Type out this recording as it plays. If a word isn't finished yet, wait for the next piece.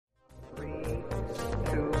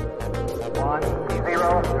Hey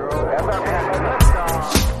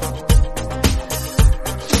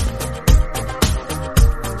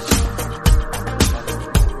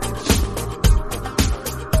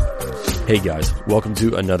guys, welcome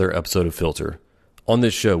to another episode of Filter. On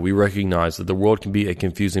this show, we recognize that the world can be a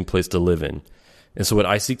confusing place to live in. And so what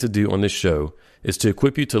I seek to do on this show is to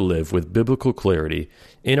equip you to live with biblical clarity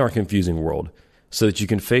in our confusing world so that you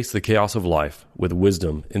can face the chaos of life with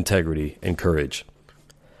wisdom, integrity, and courage.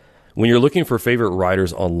 When you're looking for favorite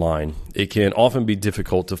writers online, it can often be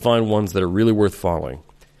difficult to find ones that are really worth following.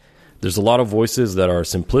 There's a lot of voices that are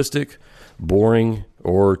simplistic, boring,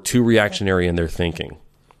 or too reactionary in their thinking.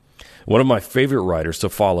 One of my favorite writers to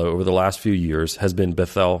follow over the last few years has been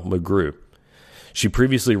Bethel McGrew. She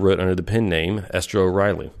previously wrote under the pen name Esther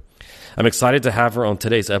O'Reilly. I'm excited to have her on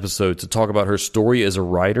today's episode to talk about her story as a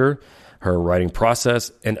writer, her writing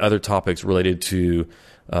process, and other topics related to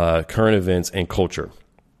current events and culture.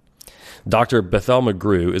 Dr. Bethel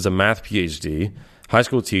McGrew is a math PhD, high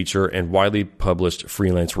school teacher, and widely published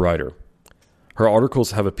freelance writer. Her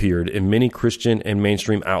articles have appeared in many Christian and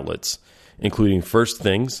mainstream outlets, including First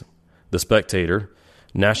Things, The Spectator,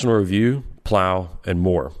 National Review, Plow, and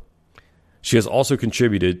more. She has also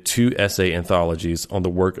contributed 2 essay anthologies on the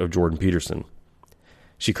work of Jordan Peterson.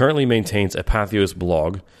 She currently maintains a Pathos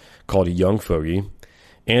blog called Young Fogey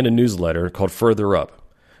and a newsletter called Further Up,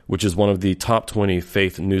 which is one of the top 20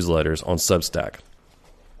 faith newsletters on Substack.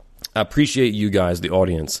 I appreciate you guys, the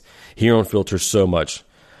audience, here on Filter so much.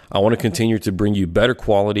 I want to continue to bring you better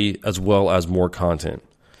quality as well as more content.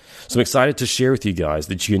 So I'm excited to share with you guys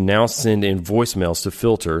that you can now send in voicemails to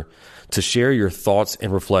Filter to share your thoughts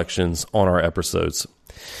and reflections on our episodes.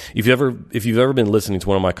 If you've ever been listening to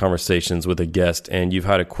one of my conversations with a guest and you've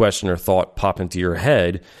had a question or thought pop into your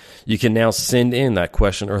head, you can now send in that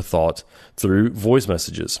question or thought through voice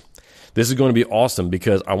messages. This is going to be awesome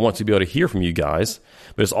because I want to be able to hear from you guys,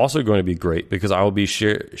 but it's also going to be great because I will be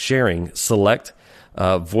sharing select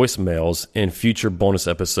voicemails in future bonus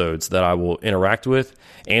episodes that I will interact with,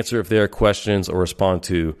 answer if there are questions, or respond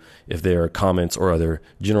to if there are comments or other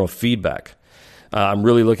general feedback. I'm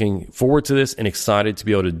really looking forward to this and excited to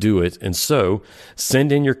be able to do it. And so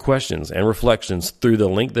send in your questions and reflections through the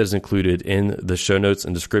link that is included in the show notes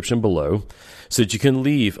and description below so that you can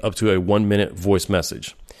leave up to a 1-minute voice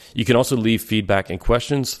message. You can also leave feedback and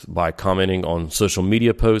questions by commenting on social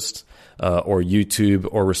media posts or YouTube,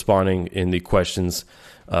 or responding in the questions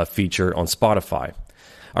feature on Spotify.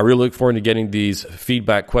 I really look forward to getting these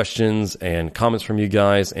feedback questions and comments from you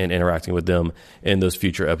guys and interacting with them in those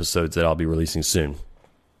future episodes that I'll be releasing soon.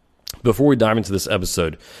 Before we dive into this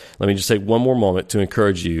episode, let me just take one more moment to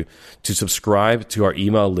encourage you to subscribe to our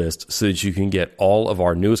email list so that you can get all of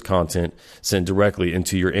our newest content sent directly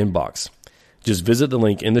into your inbox. Just visit the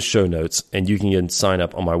link in the show notes and you can sign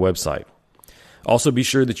up on my website. Also, be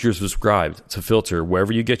sure that you're subscribed to Filter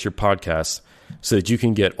wherever you get your podcasts so that you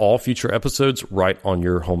can get all future episodes right on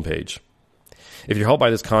your homepage. If you're helped by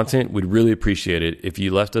this content, we'd really appreciate it if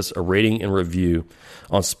you left us a rating and review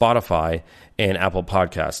on Spotify and Apple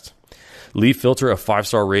Podcasts. Leave Filter a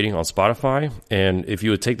 5-star rating on Spotify, and if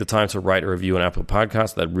you would take the time to write a review on Apple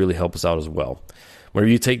Podcasts, that'd really help us out as well. Whenever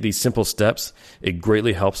you take these simple steps, it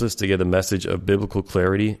greatly helps us to get the message of biblical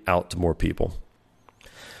clarity out to more people.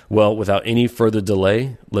 Well, without any further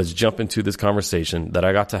delay, let's jump into this conversation that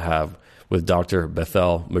I got to have with Dr.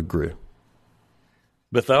 Bethel McGrew.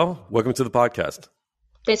 Bethel, welcome to the podcast.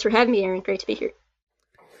 Thanks for having me, Aaron. Great to be here.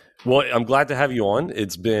 Well, I'm glad to have you on.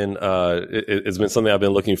 It's been something I've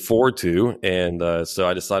been looking forward to, and so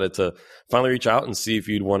I decided to finally reach out and see if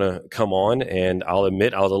you'd want to come on. And I'll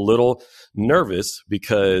admit I was a little nervous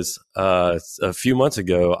because a few months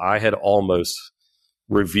ago I had almost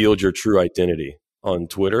revealed your true identity on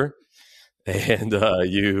Twitter, and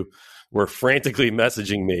you were frantically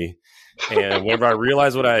messaging me. And whenever I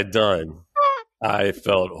realized what I had done, I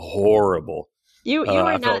felt horrible. You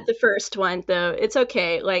are not the first one, though. It's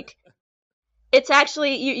okay. Like, it's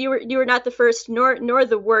actually you were not the first nor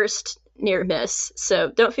the worst near miss.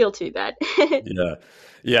 So don't feel too bad.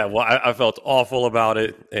 Yeah. Well, I felt awful about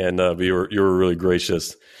it, and you were really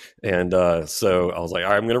gracious, and so I was like,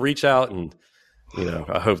 all right, I'm going to reach out and.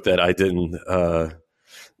 I hope that I didn't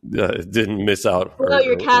miss out.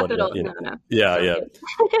 Your capital. No. Yeah.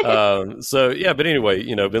 But anyway,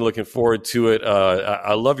 been looking forward to it.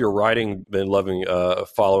 I love your writing. Been loving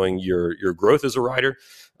following your growth as a writer.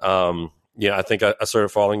 I think I started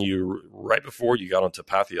following you right before you got onto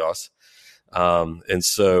Pathos.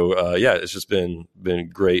 It's just been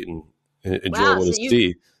great and enjoyable to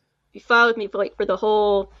see. You followed me for the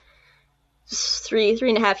whole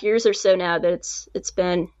 3.5 years or so now that it's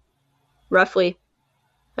been roughly.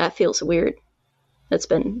 that feels weird. That's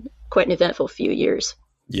been quite an eventful few years.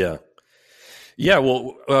 Yeah. Yeah.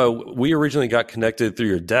 Well, we originally got connected through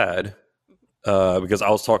your dad because I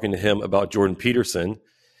was talking to him about Jordan Peterson,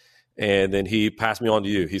 and then he passed me on to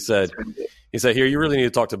you. He said, here, you really need to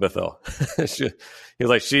talk to Bethel. He was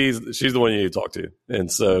like, she's the one you need to talk to.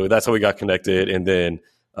 And so that's how we got connected. And then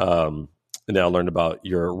I learned about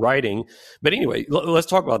your writing. But anyway, let's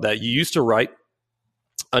talk about that. You used to write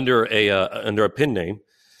under a pen name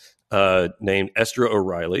named Esther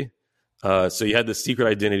O'Reilly. So you had this secret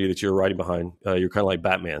identity that you were writing behind. You're kind of like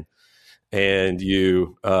Batman. And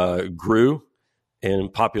you grew in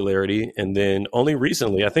popularity. And then only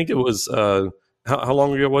recently, I think it was, how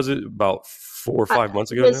long ago was it? About 4 or 5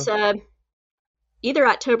 months ago? It was either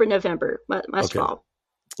October, November, last fall.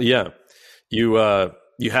 Yeah. You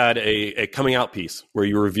had a coming out piece where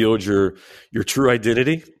you revealed your true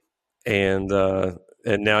identity, and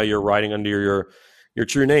now you're writing under your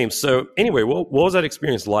true name. So anyway, what was that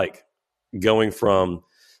experience like, going from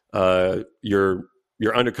your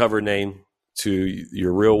undercover name to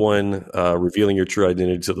your real one, revealing your true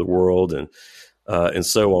identity to the world, and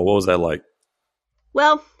so on? What was that like?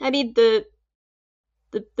 Well, I mean, the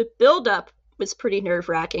build-up was pretty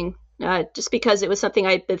nerve-wracking, just because it was something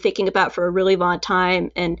I'd been thinking about for a really long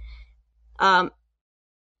time, and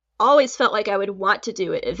always felt like I would want to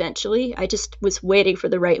do it eventually. I just was waiting for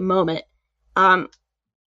the right moment.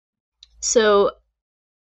 So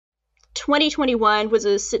 2021 was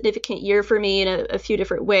a significant year for me in a few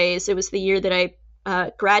different ways. It was the year that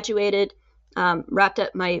I graduated, wrapped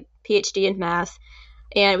up my PhD in math,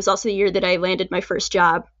 and it was also the year that I landed my first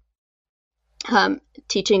job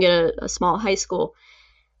teaching at a small high school.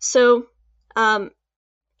 So I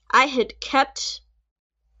had kept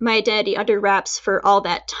my identity under wraps for all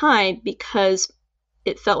that time because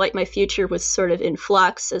it felt like my future was sort of in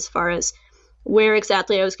flux as far as where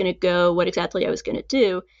exactly I was going to go, what exactly I was going to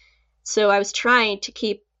do. So I was trying to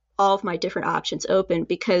keep all of my different options open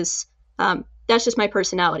because that's just my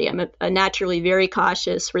personality. I'm a naturally very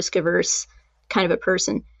cautious, risk-averse kind of a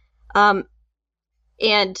person.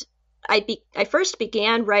 And I first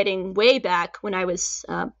began writing way back when I was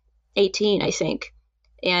 18, I think.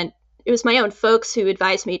 And it was my own folks who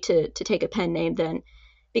advised me to take a pen name then,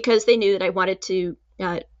 because they knew that I wanted to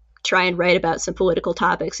try and write about some political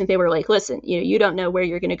topics. And they were like, listen, you don't know where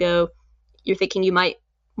you're going to go. You're thinking you might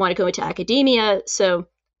want to go into academia. So,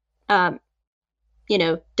 don't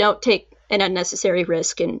take an unnecessary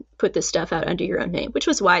risk and put this stuff out under your own name, which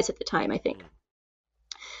was wise at the time, I think.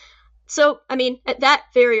 So, I mean, at that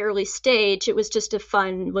very early stage, it was just a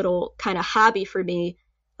fun little kind of hobby for me.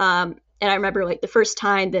 And I remember like the first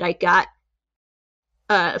time that I got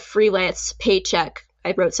a freelance paycheck,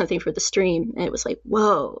 I wrote something for the stream, and it was like,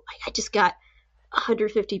 whoa, I just got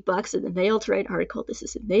 $150 in the mail to write an article. This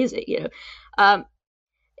is amazing, And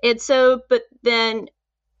so, but then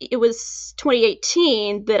it was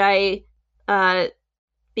 2018 that I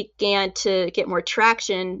began to get more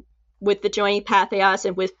traction with the Joining Pathos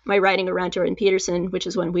and with my writing around Jordan Peterson, which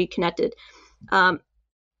is when we connected.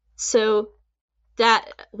 So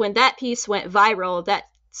that when that piece went viral, that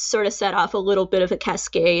sort of set off a little bit of a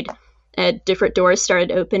cascade, and different doors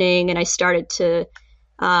started opening, and I started to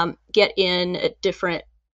get in at different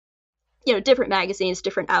magazines,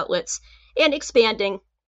 different outlets, and expanding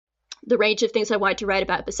the range of things I wanted to write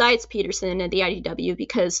about besides Peterson and the IDW,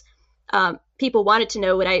 because people wanted to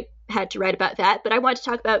know what I had to write about that, but I wanted to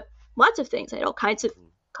talk about lots of things. I had all kinds of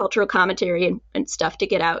cultural commentary and stuff to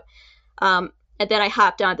get out. And then I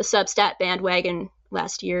hopped on the Substat bandwagon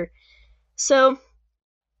last year. So,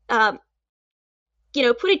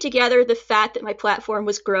 putting together the fact that my platform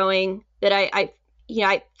was growing, that I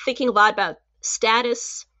thinking a lot about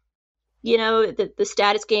status, the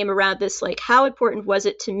status game around this, like how important was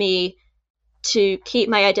it to me to keep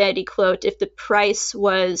my identity cloaked if the price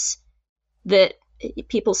was that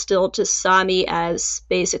people still just saw me as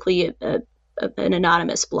basically an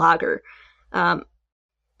anonymous blogger.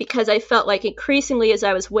 Because I felt like increasingly as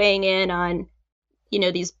I was weighing in on,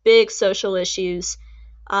 these big social issues,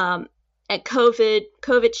 and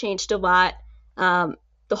COVID changed a lot.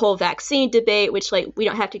 The whole vaccine debate, which we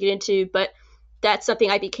don't have to get into, but that's something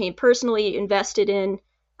I became personally invested in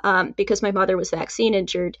because my mother was vaccine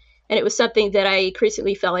injured. And it was something that I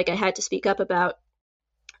increasingly felt like I had to speak up about.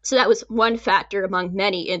 So that was one factor among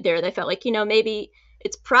many in there that I felt like, maybe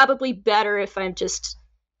it's probably better if I'm just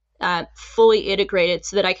fully integrated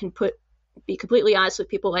so that I can be completely honest with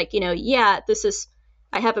people, like,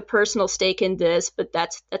 I have a personal stake in this, but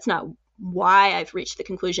that's not why I've reached the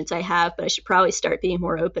conclusions I have, but I should probably start being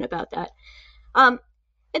more open about that. And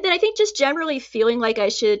then I think just generally feeling like I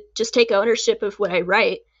should just take ownership of what I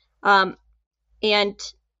write. And,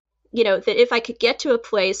 that if I could get to a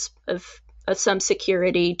place of some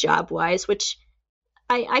security job wise, which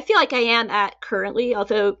I feel like I am at currently,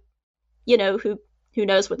 although, who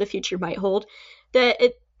knows what the future might hold,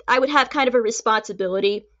 I would have kind of a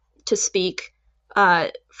responsibility to speak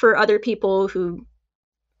for other people who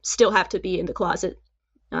still have to be in the closet.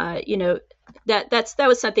 That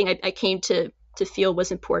was something I came to feel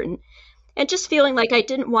was important, and just feeling like I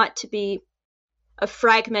didn't want to be a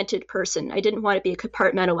fragmented person. I didn't want to be a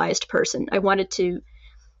compartmentalized person. I wanted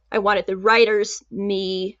the writers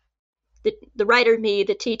me, the writer me,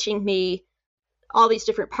 the teaching me, all these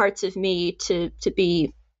different parts of me to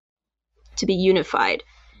be unified.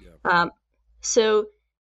 Yeah.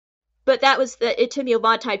 But it took me a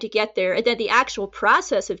long time to get there. And then the actual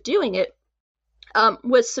process of doing it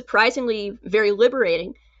was surprisingly very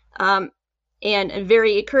liberating and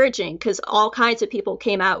very encouraging, because all kinds of people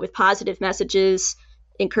came out with positive messages,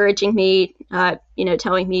 encouraging me,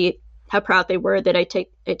 telling me how proud they were that I'd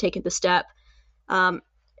taken the step.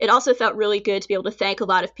 It also felt really good to be able to thank a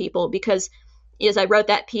lot of people, because as I wrote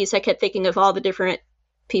that piece, I kept thinking of all the different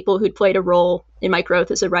people who'd played a role in my growth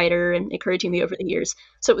as a writer and encouraging me over the years.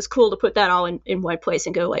 So it was cool to put that all in one place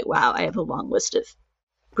and go like, wow, I have a long list of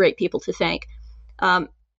great people to thank.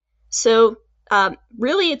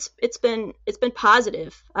 Really it's been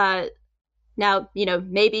positive. Now,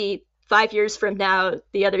 maybe 5 years from now,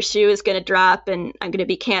 the other shoe is going to drop and I'm going to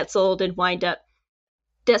be canceled and wind up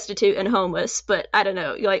destitute and homeless, but I don't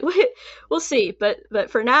know. Like, we'll see. But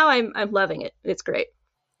for now, I'm loving it. It's great.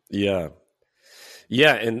 Yeah.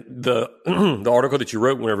 Yeah. And the article that you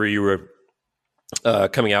wrote whenever you were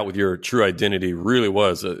coming out with your true identity really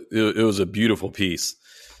was, it was a beautiful piece.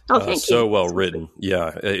 Oh, thank you. So well written.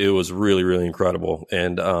 Yeah. It was really, really incredible.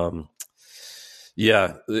 And,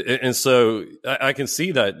 yeah. And so I can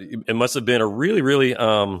see that it must have been a really, really,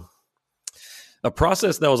 a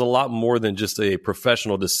process that was a lot more than just a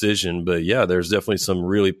professional decision. But yeah, there's definitely some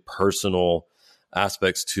really personal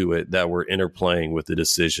aspects to it that were interplaying with the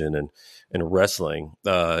decision and wrestling,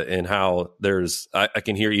 and how I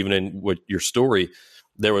can hear even in what your story,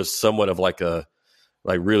 there was somewhat of like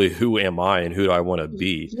really, who am I and who do I want to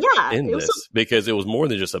be in this? Because it was more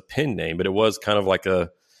than just a pen name, but it was kind of like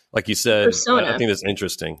you said, persona. I think that's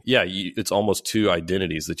interesting. Yeah. It's almost two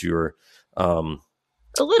identities that you were,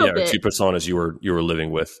 a little bit. Two personas you were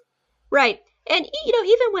living with. Right. And,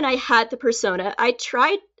 even when I had the persona, I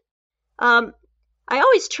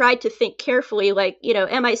always tried to think carefully, like,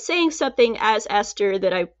 am I saying something as Esther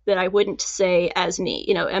that I wouldn't say as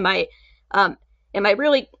me? Am I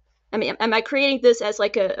really, am I creating this as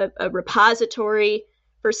like a repository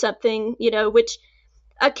for something, which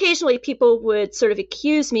occasionally people would sort of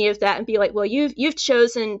accuse me of that and be like, well, you've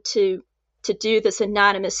chosen to do this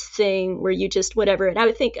anonymous thing where you just whatever. And I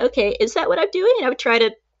would think, okay, is that what I'm doing? And I would try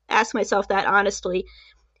to ask myself that honestly.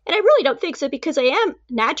 And I really don't think so, because I am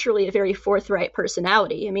naturally a very forthright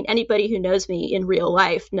personality. I mean, anybody who knows me in real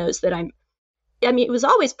life knows that it was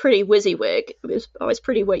always pretty WYSIWYG. It was always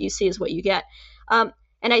pretty what you see is what you get. And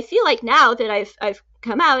I feel like now that I've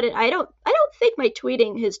come out, and I don't think my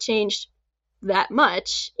tweeting has changed that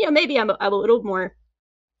much. Maybe I'm a little more,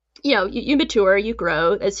 you mature, you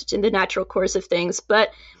grow as in the natural course of things, but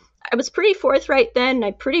I was pretty forthright then, and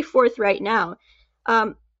I'm pretty forthright now.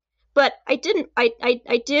 But I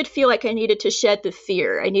did feel like I needed to shed the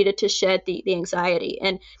fear. I needed to shed the anxiety.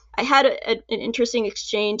 And I had an interesting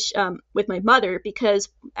exchange with my mother, because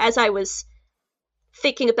as I was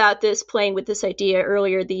thinking about this, playing with this idea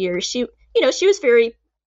earlier in the year, she was very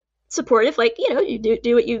supportive, like, you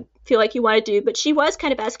do what you feel like you want to do. But she was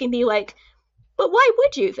kind of asking me like, but why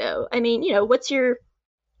would you though? I mean, what's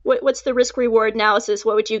the risk reward analysis?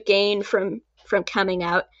 What would you gain from coming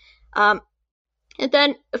out? And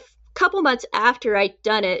then a couple months after I'd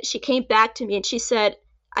done it, she came back to me and she said,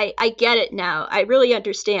 I get it now. I really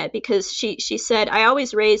understand, because she said, I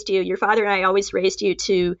always raised you, your father and I always raised you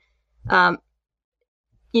to, that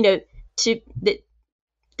you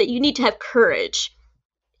need to have courage.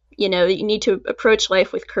 You need to approach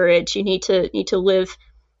life with courage. You need to live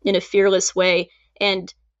in a fearless way.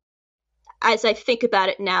 And as I think about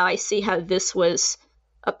it now, I see how this was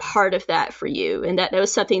a part of that for you, and that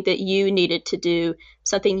was something that you needed to do,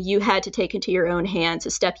 something you had to take into your own hands,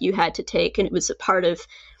 a step you had to take, and it was a part of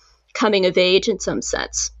coming of age in some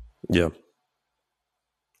sense. Yeah.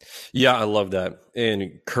 Yeah, I love that.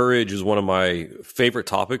 And courage is one of my favorite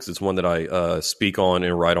topics. It's one that I speak on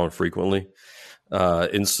and write on frequently.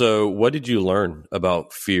 And so what did you learn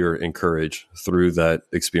about fear and courage through that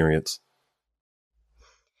experience?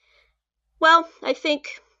 Well, I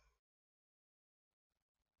think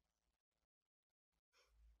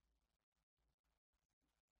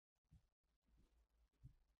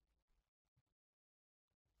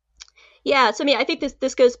Yeah, so I mean, I think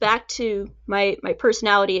this goes back to my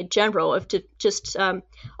personality in general of just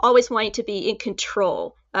always wanting to be in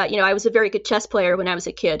control. I was a very good chess player when I was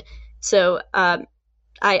a kid, so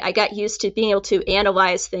I got used to being able to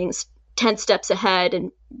analyze things 10 steps ahead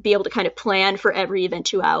and be able to kind of plan for every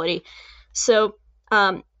eventuality. So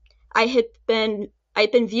I had been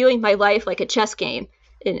viewing my life like a chess game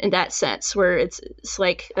in that sense, where it's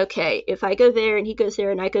like, okay, if I go there and he goes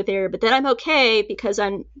there and I go there, but then I'm okay because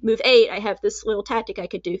on move 8 I have this little tactic I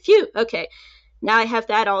could do. Phew, okay, now I have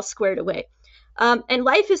that all squared away. And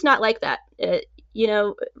life is not like that.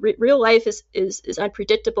 Real life is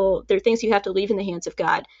unpredictable. There are things you have to leave in the hands of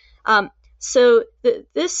God. So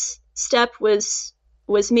this step was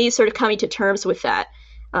me sort of coming to terms with that,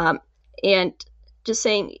 and just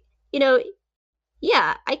saying,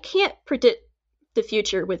 yeah, I can't predict the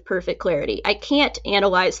future with perfect clarity. I can't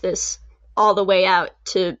analyze this all the way out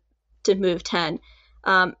to move 10.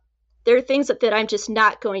 There are things that I'm just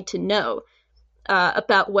not going to know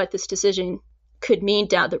about what this decision could mean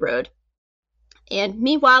down the road. And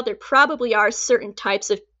meanwhile, there probably are certain types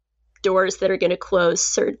of doors that are going to close,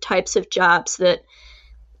 certain types of jobs that,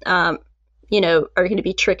 are going to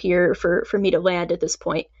be trickier for me to land at this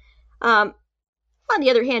point. On the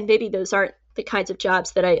other hand, maybe those aren't the kinds of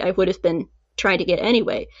jobs that I would have been trying to get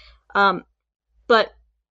anyway. But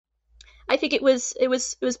I think it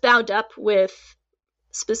was bound up with,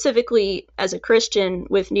 specifically as a Christian,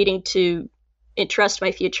 with needing to entrust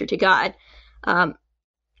my future to God,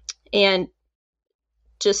 and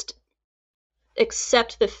just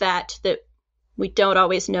accept the fact that we don't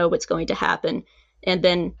always know what's going to happen, and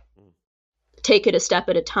then take it a step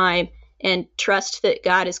at a time and trust that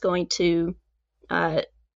God is going to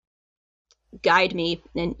guide me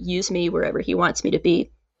and use me wherever he wants me to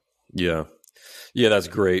be. Yeah, that's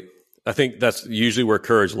great. I think that's usually where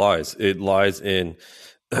courage lies. It lies in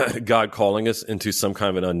God calling us into some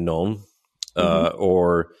kind of an unknown,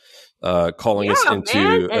 or calling us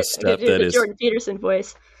into a step that is Jordan Peterson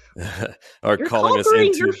voice. Or You're calling us conquering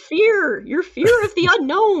into your fear of the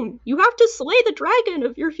unknown. You have to slay the dragon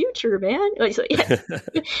of your future, man.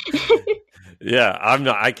 Yeah,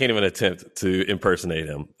 I can't even attempt to impersonate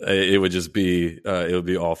him. It would just be it would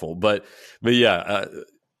be awful. But yeah,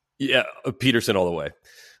 Peterson all the way.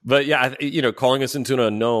 But yeah, calling us into an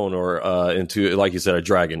unknown, or into, like you said, a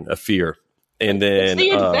dragon, a fear, and then it's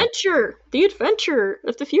the adventure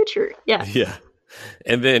of the future. Yeah, yeah,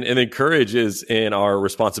 and then courage is in our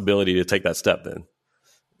responsibility to take that step, then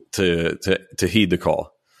to heed the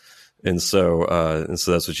call, and so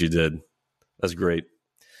that's what you did. That's great.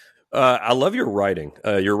 I love your writing.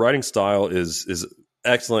 Your writing style is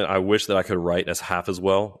excellent. I wish that I could write as half as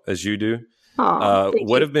well as you do.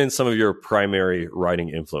 What have been some of your primary writing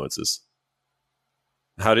influences?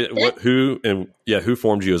 Who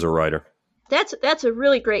formed you as a writer? That's a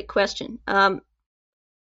really great question.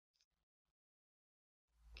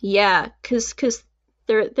 Yeah, because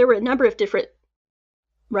there were a number of different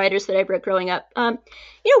writers that I read growing up. One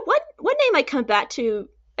name I come back to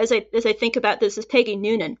as I think about this is Peggy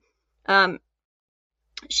Noonan.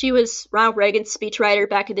 She was Ronald Reagan's speechwriter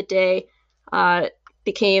back in the day.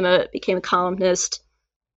 Became a columnist,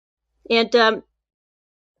 and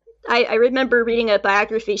I remember reading a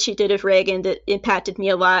biography she did of Reagan that impacted me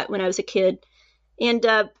a lot when I was a kid, and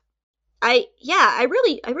I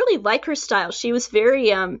really like her style. She was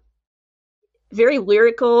very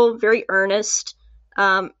lyrical, very earnest,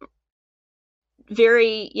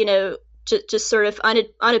 very just sort of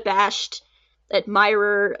unabashed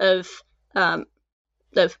admirer of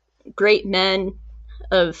great men,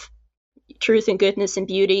 of truth and goodness and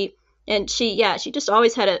beauty. And she just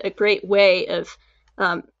always had a great way of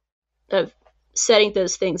setting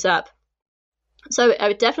those things up. So I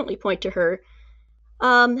would definitely point to her.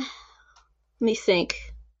 Let me think.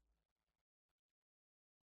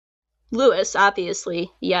 Lewis,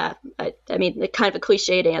 obviously. Yeah. I mean, kind of a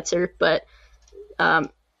cliched answer, but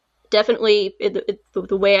definitely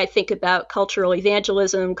the way I think about cultural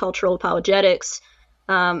evangelism, cultural apologetics,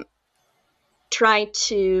 trying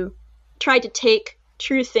to take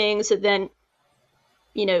true things and then,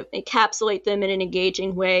 encapsulate them in an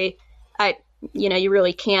engaging way. You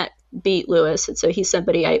really can't beat Lewis. And so he's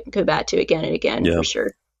somebody I go back to again and again, for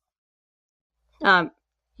sure.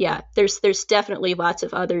 There's definitely lots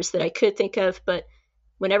of others that I could think of, but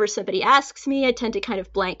whenever somebody asks me, I tend to kind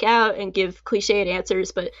of blank out and give cliched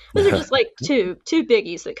answers, but those are just like two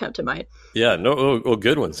biggies that come to mind. Yeah,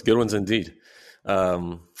 good ones indeed.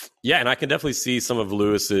 And I can definitely see some of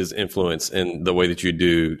Lewis's influence in the way that you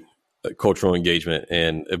do cultural engagement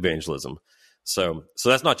and evangelism. So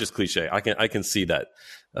that's not just cliche. I can see that.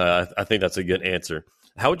 I think that's a good answer.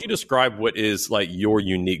 How would you describe what is like your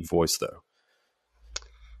unique voice, though?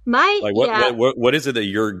 My Like yeah what is it that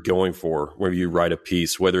you're going for when you write a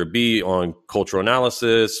piece, whether it be on cultural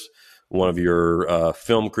analysis, one of your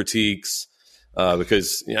film critiques?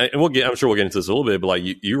 Because and I'm sure we'll get into this a little bit, but like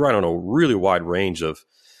you write on a really wide range of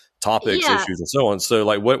topics, yeah issues, and so on. So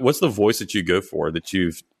like what's the voice that you go for that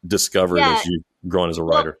you've discovered yeah as you've grown as a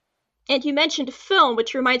well, writer? and you mentioned film,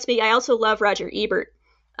 which reminds me, I also love Roger Ebert.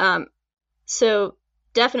 So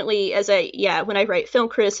definitely, when I write film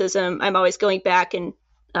criticism, I'm always going back and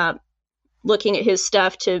looking at his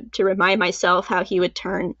stuff to remind myself how he would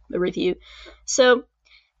turn a review. So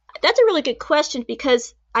that's a really good question,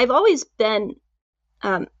 because I've always been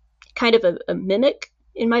kind of a mimic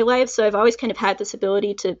in my life. So I've always kind of had this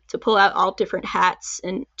ability to pull out all different hats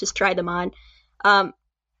and just try them on.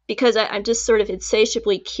 Because I'm just sort of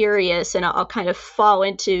insatiably curious, and I'll kind of fall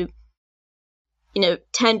into,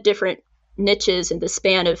 10 different niches in the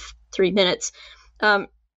span of 3 minutes.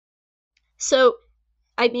 So,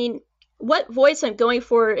 I mean, what voice I'm going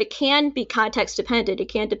for, it can be context dependent.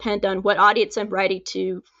 It can depend on what audience I'm writing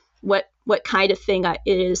to, what kind of thing it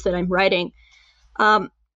is that I'm writing.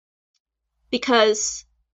 Because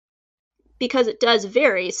it does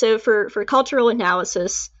vary. So for cultural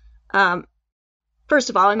analysis, first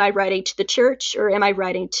of all, am I writing to the church, or am I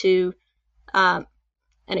writing to an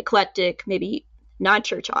eclectic, maybe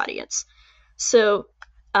non-church audience? So,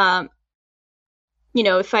 if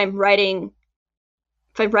I'm writing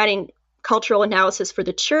cultural analysis for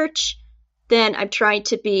the church, then I'm trying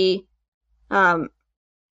to be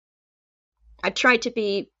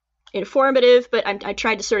informative, but I'm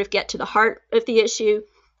trying to sort of get to the heart of the issue.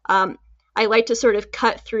 I like to sort of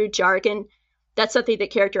cut through jargon. That's something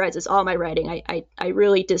that characterizes all my writing. I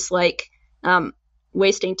really dislike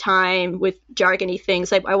wasting time with jargony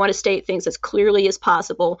things. I want to state things as clearly as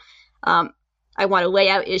possible. I want to lay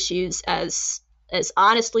out issues as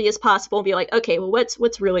honestly as possible and be like, okay, well,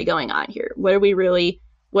 what's really going on here? What are we really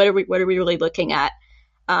looking at?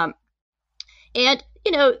 And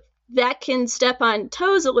that can step on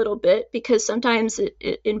toes a little bit, because sometimes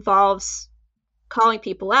it involves calling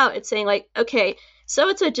people out and saying like, okay,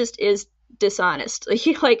 so-and-so just is dishonest.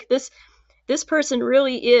 Like this person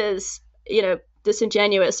really is,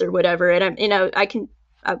 disingenuous or whatever. And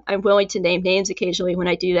I'm willing to name names occasionally when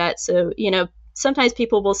I do that. So, sometimes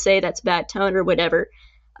people will say that's bad tone or whatever.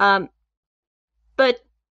 But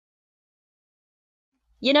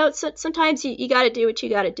sometimes you got to do what you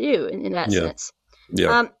got to do in that sense.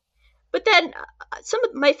 Yeah. But then some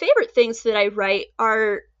of my favorite things that I write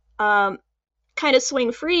are kind of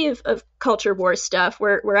swing free of culture war stuff,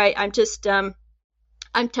 where I'm just I'm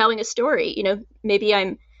telling a story. Maybe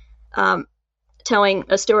I'm telling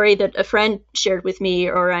a story that a friend shared with me,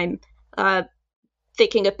 or I'm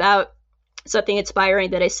thinking about something inspiring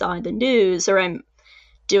that I saw in the news, or I'm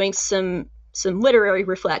doing some literary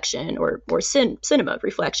reflection or cinema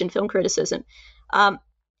reflection, film criticism.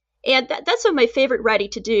 And that's some of my favorite writing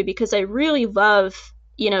to do, because I really love,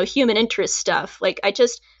 human interest stuff. Like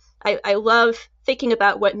I love thinking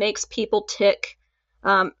about what makes people tick,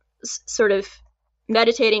 sort of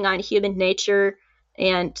meditating on human nature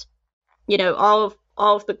and, all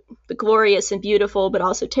of the glorious and beautiful, but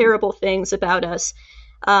also terrible things about us.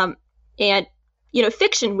 And,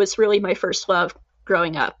 fiction was really my first love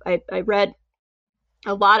growing up. I read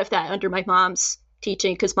a lot of that under my mom's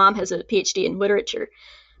teaching, because mom has a PhD in literature.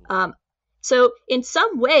 So in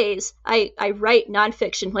some ways, I write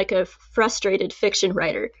nonfiction like a frustrated fiction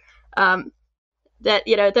writer.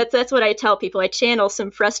 That's what I tell people. I channel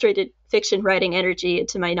some frustrated fiction writing energy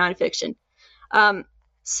into my nonfiction.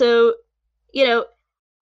 So,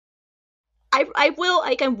 I'm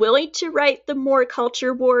willing to write the more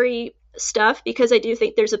culture war-y stuff, because I do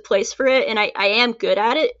think there's a place for it, and I am good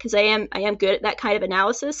at it, because I am good at that kind of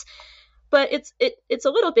analysis. But it's a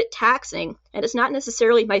little bit taxing, and it's not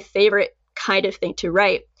necessarily my favorite kind of thing to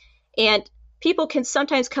write. And people can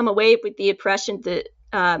sometimes come away with the impression that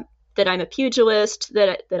that I'm a pugilist,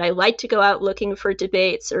 that I like to go out looking for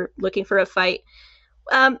debates or looking for a fight.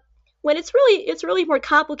 When it's really more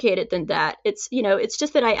complicated than that. It's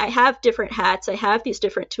just that I have different hats. I have these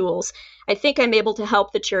different tools. I think I'm able to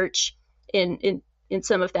help the church in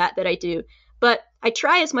some of that I do. But I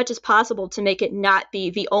try as much as possible to make it not be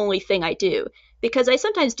the only thing I do, because I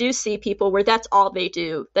sometimes do see people where that's all they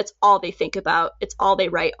do. That's all they think about. It's all they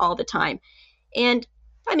write all the time. And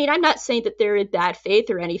I mean, I'm not saying that they're in bad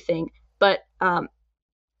faith or anything, but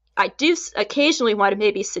I do occasionally want to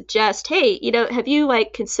maybe suggest, hey, have you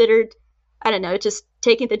considered, I don't know, just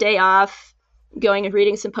taking the day off, going and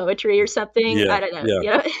reading some poetry or something? Yeah, I don't know.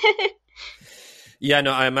 yeah. Yeah,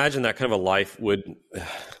 no, I imagine that kind of a life would,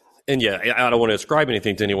 and yeah, I don't want to ascribe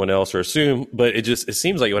anything to anyone else or assume, but it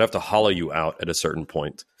seems like it would have to hollow you out at a certain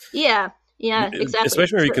point. Yeah, yeah, exactly.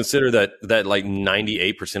 Especially when you consider that like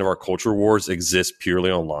 98% of our culture wars exist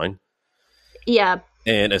purely online. Yeah,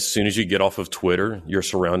 And as soon as you get off of Twitter, you're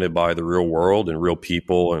surrounded by the real world and real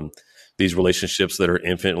people and these relationships that are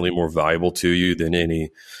infinitely more valuable to you than any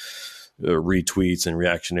retweets and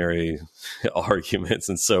reactionary arguments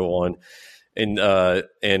and so on.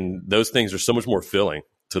 And those things are so much more filling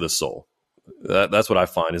to the soul. That's what I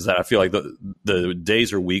find, is that I feel like the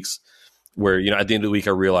days or weeks where, at the end of the week,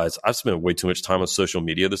 I realize I've spent way too much time on social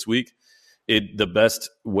media this week. The best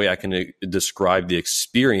way I can describe the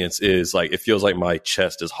experience is like, it feels like my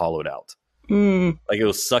chest is hollowed out. Like it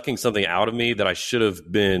was sucking something out of me that I should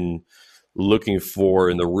have been looking for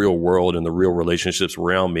in the real world and the real relationships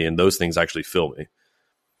around me. And those things actually fill me.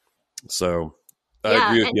 So I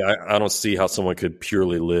agree with you. I don't see how someone could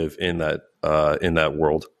purely live in that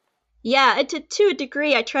world. Yeah, and to a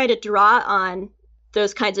degree, I try to draw on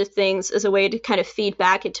those kinds of things as a way to kind of feed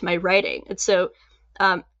back into my writing. And so,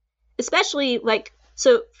 especially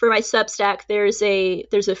so for my Substack, there's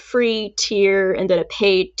a free tier and then a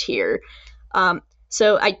paid tier.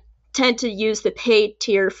 So I tend to use the paid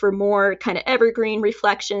tier for more kind of evergreen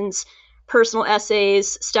reflections, personal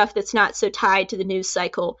essays, stuff that's not so tied to the news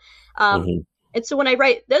cycle. And so when I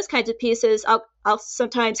write those kinds of pieces, I'll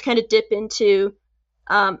sometimes kind of dip into,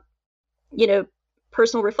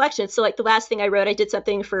 personal reflections. So like the last thing I wrote, I did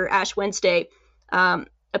something for Ash Wednesday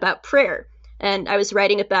about prayer. And I was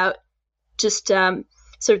writing about just sort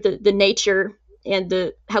of the nature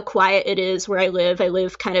and how quiet it is where I live. I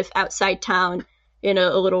live kind of outside town in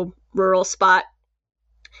a little rural spot.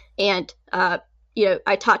 And,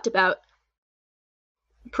 I talked about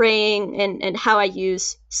praying and how I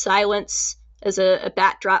use silence as a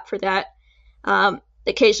backdrop for that.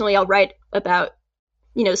 Occasionally I'll write about,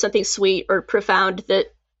 something sweet or profound that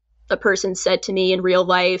a person said to me in real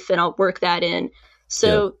life, and I'll work that in.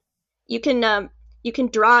 So you can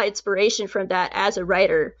draw inspiration from that as a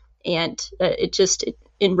writer, and it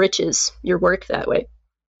enriches your work that way.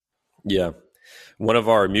 Yeah. One of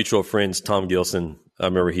our mutual friends, Tom Gilson, I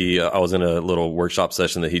remember I was in a little workshop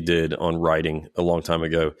session that he did on writing a long time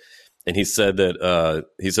ago. And he said that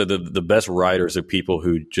the best writers are people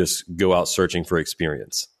who just go out searching for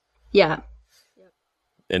experience. Yeah.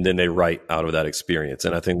 And then they write out of that experience.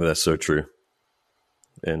 And I think that's so true.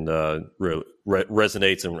 And really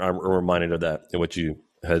resonates, and I'm reminded of that in what you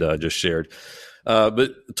had just shared.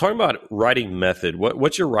 But talking about writing method,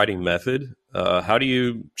 what's your writing method? How do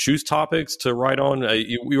you choose topics to write on?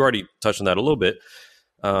 We already touched on that a little bit.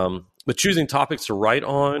 But choosing topics to write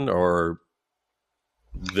on, or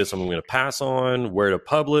this I'm going to pass on, where to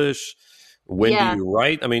publish, when do you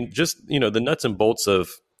write? I mean, just, the nuts and bolts of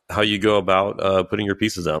how you go about putting your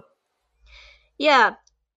pieces out. Yeah.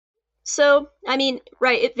 So, I mean,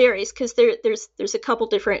 right, it varies because there's a couple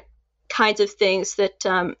different kinds of things that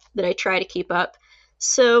I try to keep up.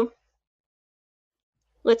 So,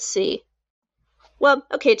 let's see. Well,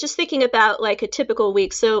 okay, just thinking about like a typical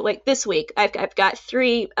week. So, like this week, I've got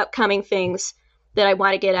 3 upcoming things that I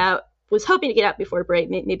want to get out. Was hoping to get out before break.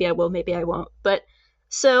 Maybe I will, maybe I won't. But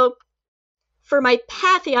so for my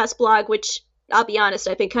Patheos blog, which I'll be honest,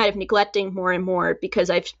 I've been kind of neglecting more and more because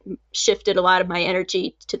I've shifted a lot of my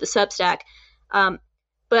energy to the Substack.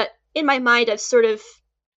 But in my mind, I've sort of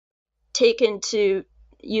taken to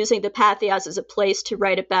using the Patheos as a place to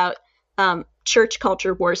write about church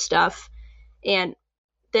culture war stuff. And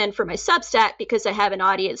then for my Substack, because I have an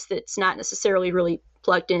audience that's not necessarily really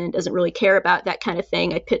plugged in, doesn't really care about that kind of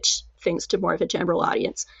thing, I pitch things to more of a general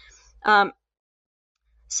audience.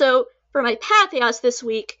 So for my Patheos this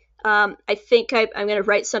week, I think I'm going to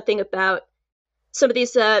write something about some of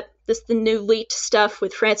these, the new leaked stuff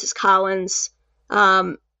with Francis Collins,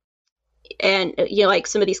 and, like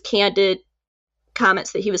some of these candid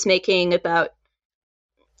comments that he was making about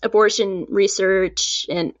abortion research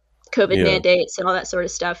and COVID mandates and all that sort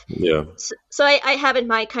of stuff. Yeah. So I have in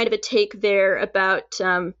mind kind of a take there about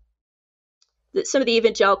some of the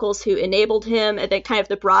evangelicals who enabled him, and then kind of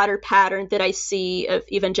the broader pattern that I see of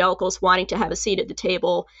evangelicals wanting to have a seat at the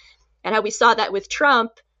table, and how we saw that with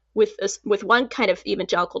Trump with one kind of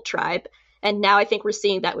evangelical tribe. And now I think we're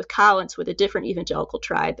seeing that with Collins with a different evangelical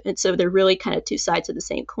tribe. And so they're really kind of two sides of the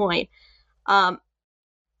same coin.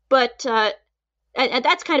 But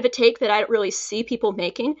that's kind of a take that I don't really see people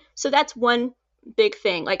making. So that's one big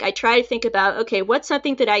thing. Like I try to think about, okay, what's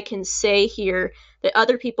something that I can say here that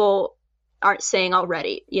other people aren't saying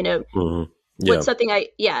already, what's something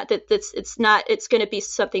it's going to be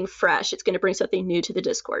something fresh. It's going to bring something new to the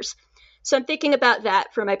discourse. So I'm thinking about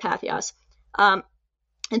that for my Pathos. And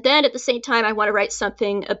then at the same time, I want to write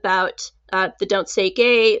something about the Don't Say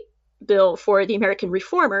Gay bill for the American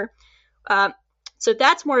Reformer. So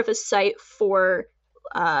that's more of a site for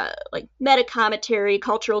like meta commentary,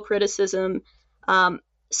 cultural criticism.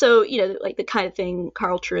 So, like the kind of thing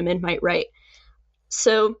Carl Trueman might write.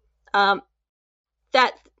 So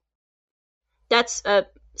that's a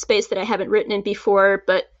space that I haven't written in before,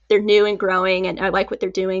 but they're new and growing, and I like what they're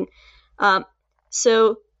doing.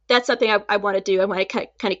 So that's something I want to do. I want to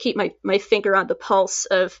kind of keep my finger on the pulse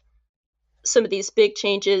of some of these big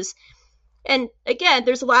changes. And again,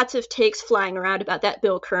 there's lots of takes flying around about that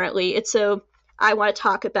bill currently. And so I want to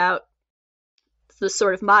talk about the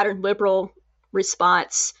sort of modern liberal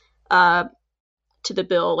response to the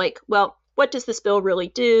bill. Like, well, what does this bill really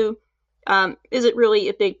do? Is it really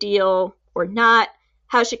a big deal or not?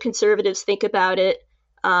 How should conservatives think about it?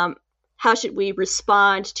 How should we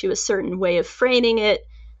respond to a certain way of framing it?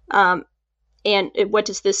 And what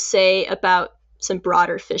does this say about some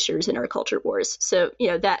broader fissures in our culture wars? So,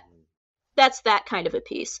 that's that kind of a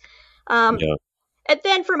piece. Yeah. And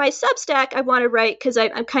then for my Substack, I want to write, because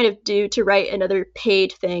I'm kind of due to write another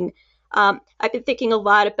paid thing. I've been thinking a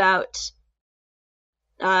lot about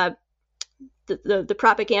the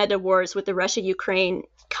propaganda wars with the Russia-Ukraine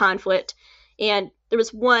conflict. And there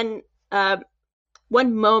was one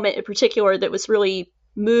moment in particular that was really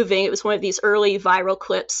moving. It was one of these early viral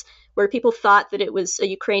clips where people thought that it was a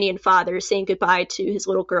Ukrainian father saying goodbye to his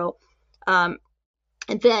little girl.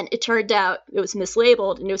 And then it turned out it was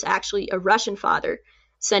mislabeled, and it was actually a Russian father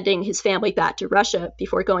sending his family back to Russia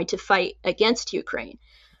before going to fight against Ukraine.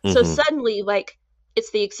 Mm-hmm. So suddenly, like, it's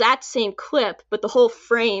the exact same clip, but the whole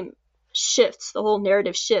frame shifts, the whole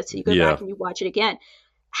narrative shifts. So you go back and you watch it again.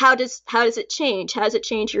 How does it change? How does it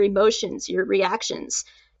change your emotions, your reactions?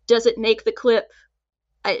 Does it make the clip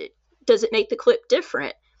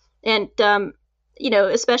different? And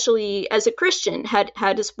especially as a Christian,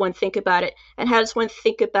 how does one think about it? And how does one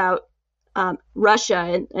think about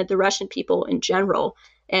Russia and the Russian people in general,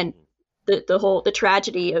 and the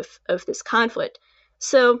tragedy of this conflict?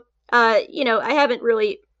 So I haven't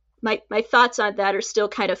really, my thoughts on that are still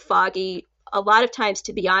kind of foggy. A lot of times,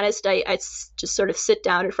 to be honest, I just sort of sit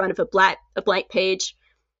down in front of a blank page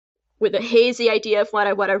with a hazy idea of what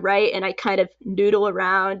I want to write, and I kind of noodle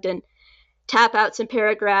around and tap out some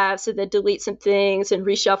paragraphs and then delete some things and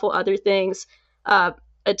reshuffle other things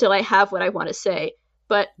until I have what I want to say.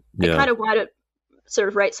 But I kind of want to sort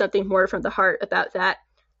of write something more from the heart about that.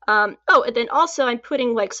 And then also I'm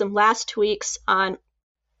putting like some last tweaks on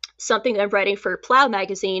something that I'm writing for Plow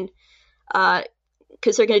magazine,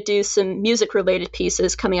 because they're going to do some music-related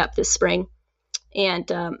pieces coming up this spring.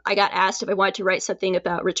 And I got asked if I wanted to write something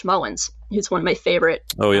about Rich Mullins, who's one of my favorite.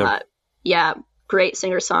 Oh, yeah. Great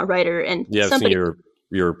singer-songwriter. And I've seen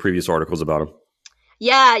your previous articles about him.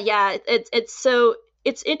 Yeah. It's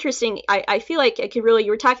interesting. I feel like I can really,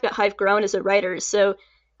 you were talking about how I've grown as a writer. So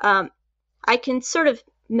I can sort of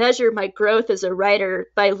measure my growth as a writer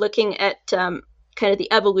by looking at kind of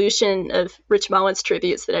the evolution of Rich Mullins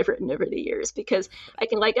tributes that I've written over the years, because I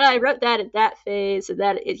can I wrote that in that phase, and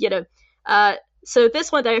that, so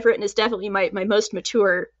this one that I've written is definitely my most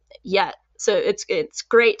mature yet. So it's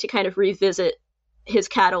great to kind of revisit his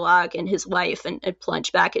catalog and his life and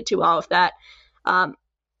plunge back into all of that. Now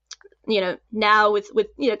with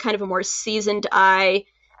kind of a more seasoned eye,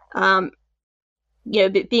 being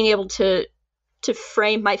able to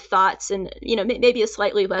frame my thoughts in, maybe a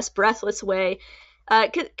slightly less breathless way.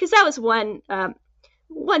 Cause that was one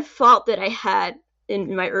fault that I had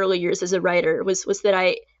in my early years as a writer was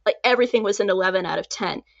that everything was an 11 out of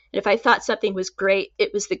 10. And if I thought something was great,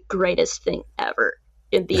 it was the greatest thing ever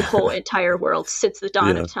in the whole entire world since the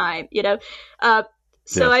dawn of time,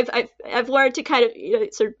 So I've learned to kind of,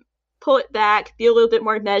 sort of pull it back, be a little bit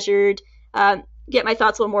more measured, get my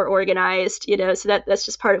thoughts a little more organized, so that's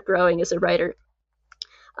just part of growing as a writer.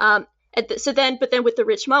 But then with the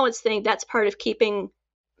Rich Mullins thing, that's part of keeping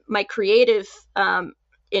my creative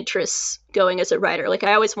interests going as a writer. Like,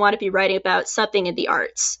 I always want to be writing about something in the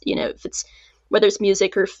arts, if it's, whether it's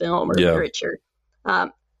music or film or literature.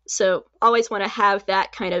 So always want to have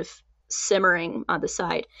that kind of simmering on the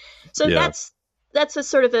side. So that's a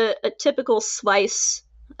sort of a typical slice,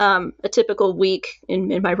 a typical week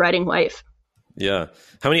in my writing life. Yeah.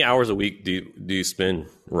 How many hours a week do you spend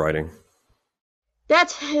writing?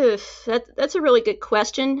 That's a really good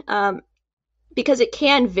question, because it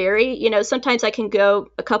can vary. Sometimes I can go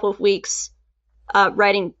a couple of weeks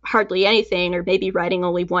writing hardly anything, or maybe writing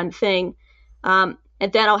only one thing. And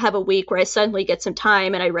then I'll have a week where I suddenly get some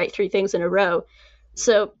time and I write 3 things in a row.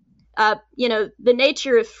 So the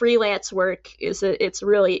nature of freelance work is it's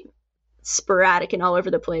really sporadic and all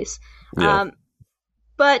over the place. Yeah.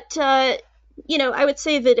 But I would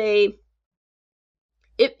say that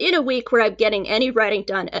if in a week where I'm getting any writing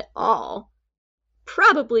done at all,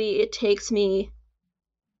 probably it takes me,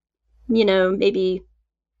 maybe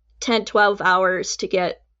 10, 12 hours to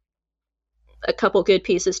get a couple good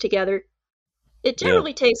pieces together. It Yeah.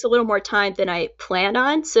 generally takes a little more time than I plan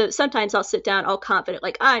on. So sometimes I'll sit down all confident,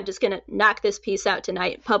 like, I'm just going to knock this piece out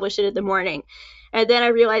tonight and publish it in the morning. And then I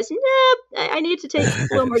realize, no, I need to take a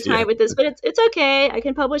little more Yeah. time with this, but it's okay. I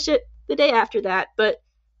can publish it the day after that. But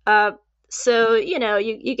so,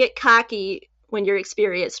 you get cocky when you're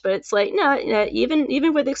experienced, but it's like, no,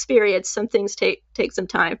 even with experience, some things take some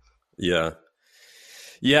time. Yeah.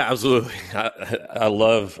 Yeah, absolutely. I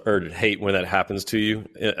love or hate when that happens to you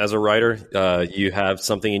as a writer. You have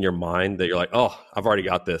something in your mind that you're like, oh, I've already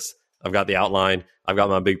got this. I've got the outline. I've got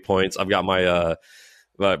my big points. I've got my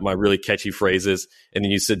really catchy phrases. And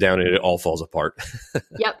then you sit down and it all falls apart.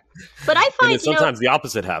 Yep. But I And find, then sometimes the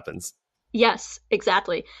opposite happens. yes,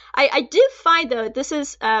 exactly. I do find, though, this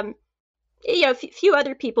is, few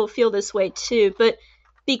other people feel this way too, but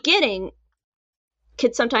beginning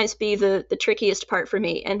could sometimes be the trickiest part for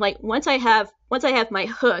me. And like once I have my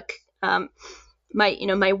hook,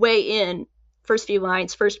 my way in, first few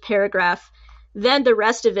lines, first paragraph, then the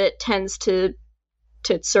rest of it tends to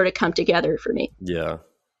sort of come together for me. Yeah.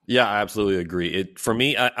 Yeah, I absolutely agree. For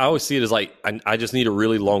me, I always see it as like I just need a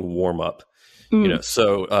really long warm up.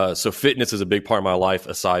 So fitness is a big part of my life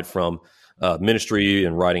aside from ministry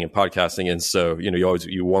and writing and podcasting. And so,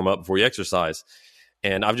 you warm up before you exercise.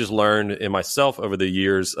 And I've just learned in myself over the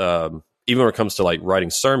years, even when it comes to like writing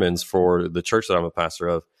sermons for the church that I'm a pastor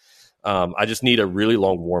of, I just need a really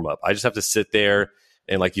long warm up. I just have to sit there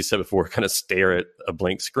and, like you said before, kind of stare at a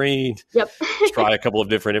blank screen, Yep. try a couple of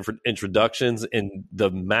different introductions, and the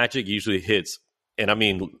magic usually hits. And I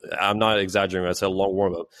mean, I'm not exaggerating when I said a long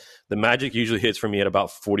warm up. The magic usually hits for me at about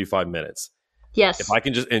 45 minutes. Yes. If I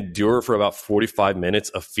can just endure for about 45 minutes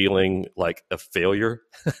of feeling like a failure,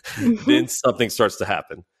 then something starts to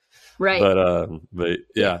happen. Right. But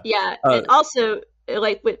yeah. Yeah. And also,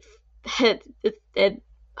 like with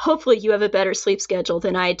hopefully you have a better sleep schedule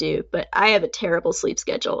than I do, but I have a terrible sleep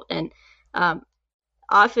schedule. And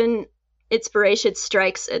often inspiration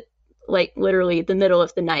strikes at like literally the middle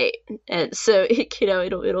of the night. And so,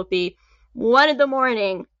 it'll be 1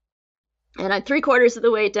 a.m. and I'm 3/4 of the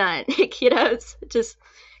way done. It's just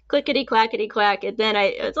clickety clackety clack. And then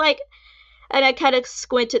I kind of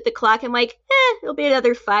squint at the clock. I'm like, it'll be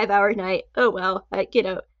another 5-hour night. Oh, well,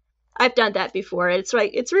 I've done that before. It's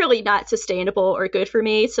like, it's really not sustainable or good for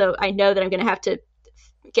me. So I know that I'm going to have to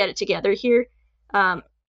get it together here.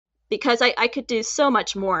 Because I could do so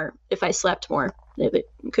much more if I slept more.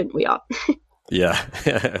 Couldn't we all? Yeah,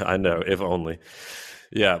 I know. If only.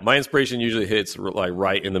 Yeah, my inspiration usually hits like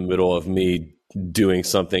right in the middle of me doing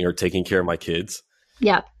something or taking care of my kids.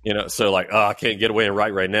 Yeah. So like, I can't get away and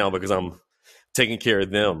write right now because I'm taking care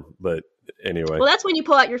of them. But anyway. Well, that's when you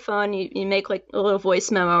pull out your phone, you make like a little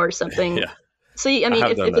voice memo or something. Yeah. So,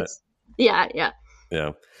 if it's, yeah.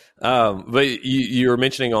 Yeah. But you were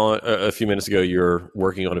mentioning on a few minutes ago, you're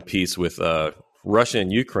working on a piece with Russia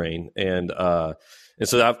and Ukraine. And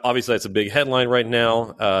so obviously that's a big headline right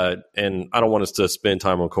now. And I don't want us to spend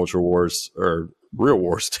time on culture wars or real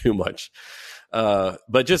wars too much.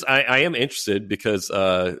 But just I am interested because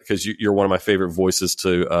you're one of my favorite voices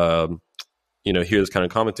to hear this kind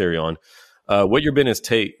of commentary on. What your Ben's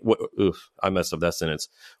take? I messed up that sentence.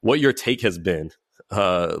 What your take has been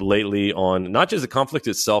lately on not just the conflict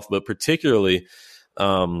itself, but particularly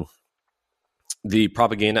the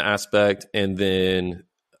propaganda aspect, and then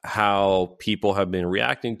how people have been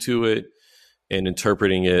reacting to it and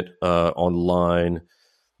interpreting it online,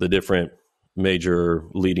 the different major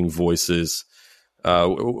leading voices.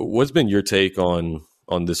 What's been your take on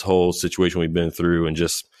this whole situation we've been through? And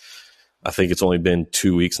just, I think it's only been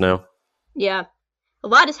 2 weeks now. Yeah, a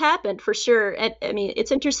lot has happened for sure. And I mean,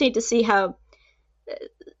 it's interesting to see how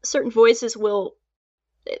certain voices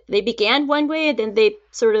they began one way and then they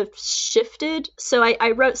sort of shifted. So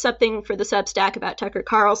I wrote something for the Substack about Tucker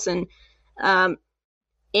Carlson, and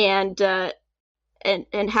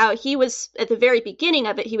how he was at the very beginning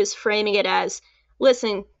of it, he was framing it as,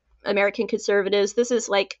 listen, American conservatives, this is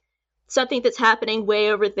like something that's happening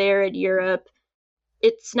way over there in Europe.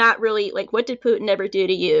 It's not really like, what did Putin ever do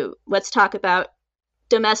to you? Let's talk about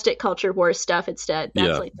domestic culture war stuff instead.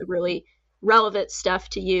 That's like the really relevant stuff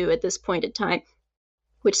to you at this point in time,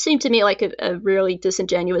 which seemed to me like a really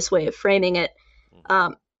disingenuous way of framing it.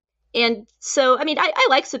 And so, I mean, I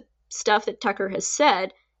like some stuff that Tucker has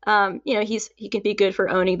said, He can be good for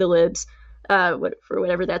owning the libs, for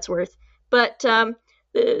whatever that's worth. But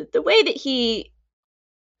the way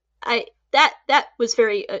that that was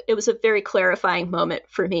it was a very clarifying moment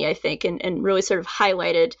for me, I think, and really sort of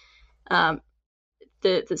highlighted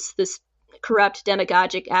this corrupt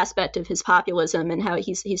demagogic aspect of his populism and how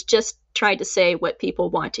he's just trying to say what people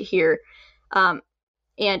want to hear,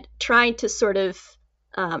 and trying to sort of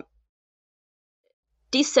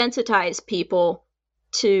desensitize people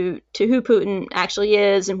to who Putin actually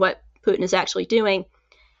is and what Putin is actually doing.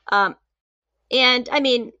 And I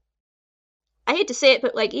mean, I hate to say it,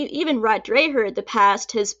 but like even Rod Dreher in the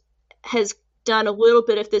past has done a little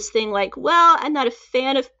bit of this thing like, well, I'm not a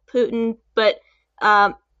fan of Putin, but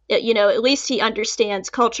at least he understands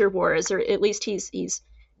culture wars, or at least he's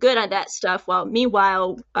good on that stuff. While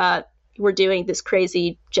meanwhile, we're doing this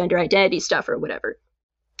crazy gender identity stuff or whatever.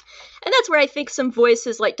 And that's where I think some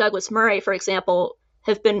voices like Douglas Murray, for example,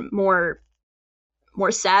 have been more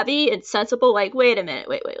savvy and sensible. Like, wait a minute,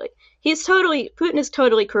 wait. Putin is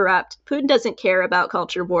totally corrupt. Putin doesn't care about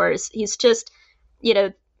culture wars. He's just,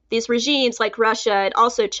 these regimes like Russia and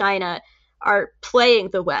also China are playing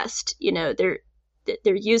the West. They're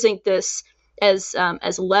using this as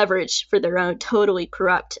leverage for their own totally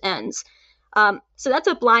corrupt ends. So that's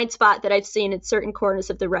a blind spot that I've seen in certain corners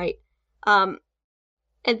of the right.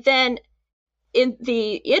 And then in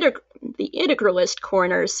the integralist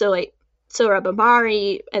corner, so like Sohrab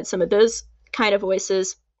Ahmari and some of those kind of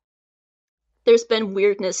voices, there's been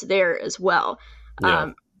weirdness there as well.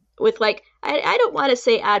 Yeah. With like, I don't want to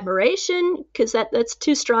say admiration because that's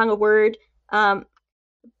too strong a word,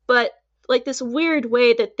 but like this weird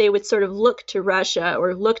way that they would sort of look to Russia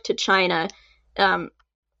or look to China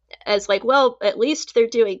as like, well, at least they're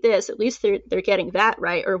doing this, at least they're getting that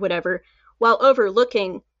right or whatever, while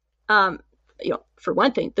overlooking, for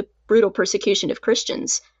one thing, the brutal persecution of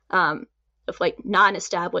Christians, of like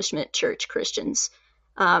non-establishment church Christians,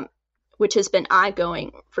 which has been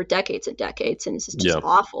ongoing for decades and decades, and it's just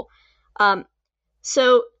awful.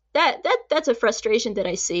 So that's a frustration that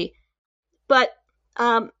I see. But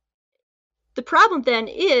the problem then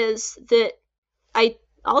is that I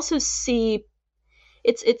also see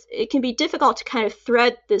it can be difficult to kind of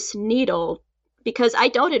thread this needle, because I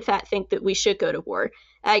don't in fact think that we should go to war.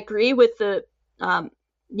 I agree with the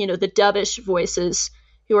dovish voices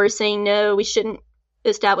who are saying, no, we shouldn't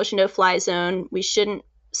establish a no-fly zone. We shouldn't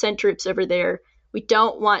send troops over there. We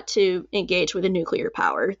don't want to engage with a nuclear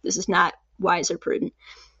power. This is not wise or prudent.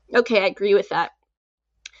 Okay, I agree with that.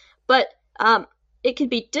 But it can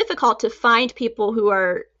be difficult to find people who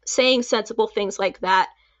are saying sensible things like that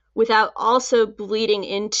without also bleeding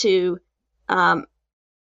into,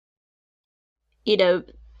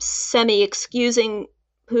 semi-excusing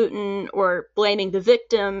Putin or blaming the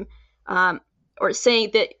victim, or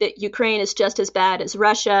saying that Ukraine is just as bad as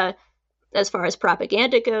Russia as far as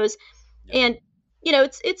propaganda goes. And,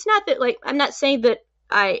 it's not that, like, I'm not saying that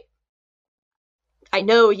I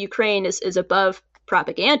know Ukraine is above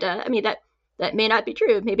propaganda. I mean, that may not be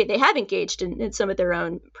true. Maybe they have engaged in some of their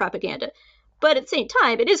own propaganda. But at the same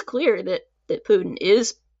time, it is clear that Putin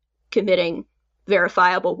is committing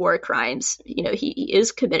verifiable war crimes. He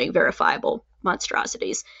is committing verifiable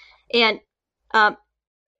monstrosities. And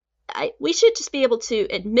we should just be able to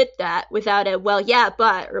admit that without a, well, yeah,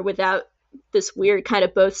 but, or without this weird kind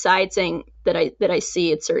of both sidesing that I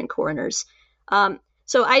see at certain corners.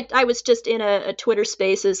 So I was just in a Twitter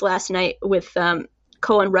Spaces last night with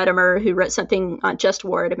Colin Redimer, who wrote something on Just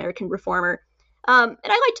War at American Reformer. And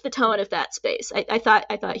I liked the tone of that space. I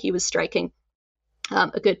thought he was striking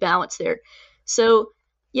a good balance there. So,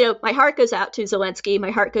 my heart goes out to Zelensky.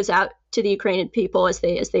 My heart goes out to the Ukrainian people as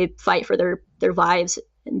they fight for their lives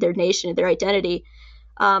and their nation and their identity.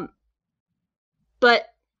 But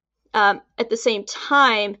at the same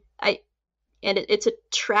time, it's a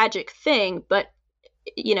tragic thing, but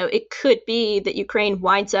it could be that Ukraine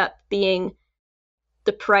winds up being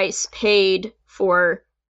the price paid for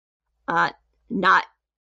not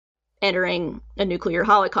entering a nuclear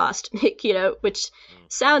holocaust, which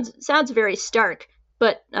sounds very stark,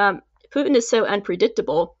 but Putin is so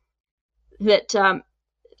unpredictable that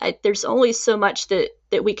there's only so much that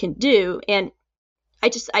we can do. And I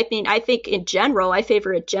think in general, I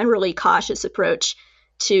favor a generally cautious approach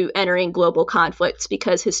to entering global conflicts,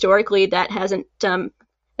 because historically that hasn't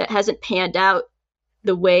panned out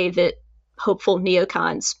the way that hopeful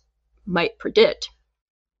neocons might predict.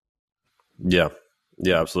 Yeah,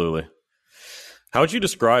 absolutely. How would you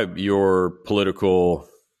describe your political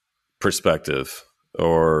perspective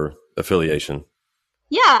or affiliation?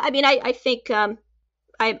 Yeah, I mean, I think I'm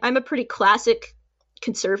a pretty classic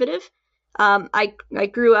conservative. I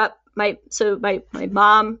grew up. My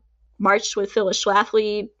mom marched with Phyllis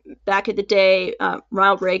Schlafly back in the day.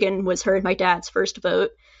 Ronald Reagan was her and my dad's first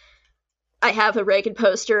vote. I have a Reagan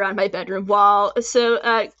poster on my bedroom wall. So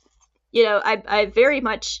I very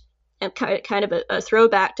much am kind of a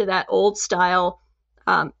throwback to that old style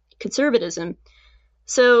conservatism.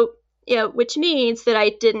 So which means that I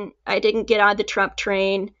didn't get on the Trump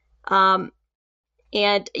train. And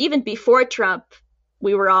even before Trump,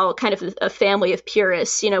 we were all kind of a family of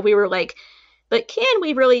purists. We were like, but can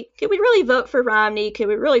we really vote for Romney? Can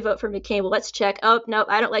we really vote for McCain? Well, let's check. Oh, no,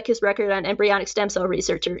 I don't like his record on embryonic stem cell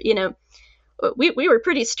research. Or, we were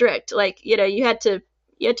pretty strict. Like, you had to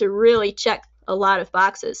really check a lot of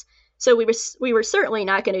boxes. So we were certainly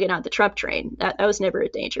not going to get on the Trump train. That was never a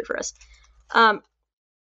danger for us. But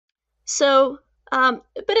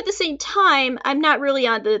at the same time, I'm not really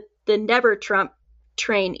on the never Trump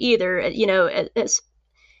train either, as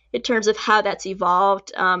in terms of how that's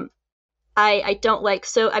evolved. I don't like,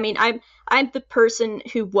 I'm the person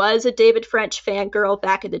who was a David French fangirl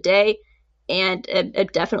back in the day, and am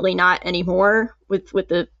definitely not anymore with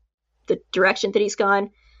the direction that he's gone.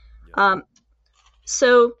 But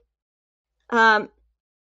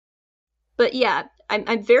yeah,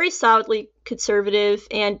 I'm very solidly conservative,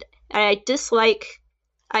 and I dislike,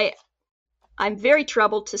 I'm very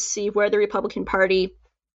troubled to see where the Republican Party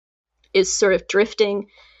is sort of drifting,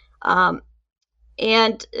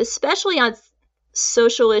 and especially on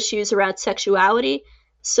social issues around sexuality.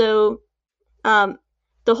 So the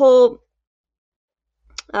whole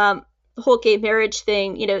gay marriage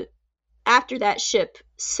thing, after that ship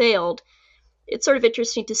sailed, it's sort of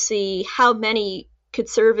interesting to see how many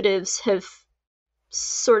conservatives have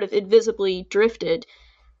sort of invisibly drifted,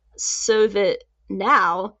 so that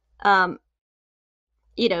now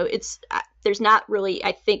there's not really,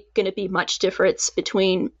 I think, going to be much difference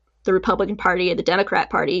between the Republican Party and the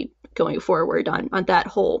Democrat Party going forward on that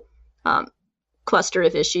whole cluster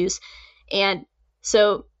of issues. And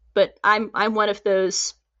so, but I'm one of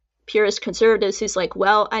those purist conservatives who's like,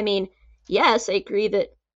 well, yes, I agree that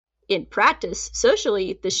in practice,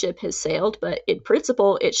 socially, the ship has sailed, but in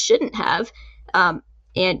principle, it shouldn't have. And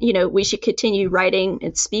we should continue writing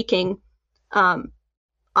and speaking on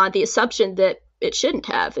the assumption that it shouldn't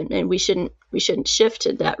have, and we shouldn't shift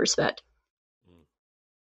in that respect.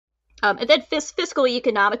 And then fiscally,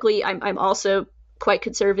 economically, I'm also quite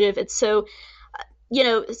conservative. And so,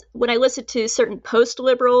 when I listen to certain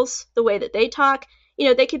post-liberals, the way that they talk,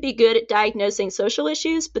 they could be good at diagnosing social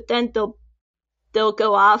issues, but then they'll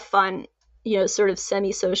go off on, sort of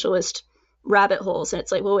semi-socialist rabbit holes. And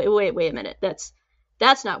it's like, well, wait a minute. That's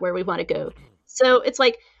not where we want to go. So it's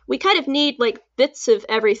like, we kind of need like bits of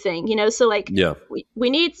everything, so like, yeah, we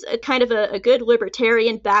need a kind of a good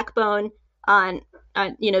libertarian backbone on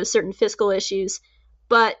certain fiscal issues,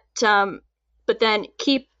 but then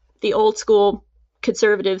keep the old school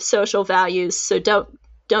conservative social values. So don't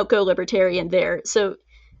go libertarian there. So,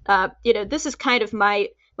 this is kind of my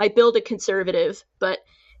build a conservative, but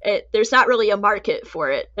there's not really a market for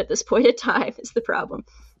it at this point in time is the problem.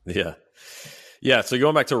 Yeah. Yeah. So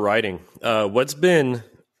going back to writing, what's been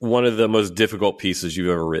one of the most difficult pieces you've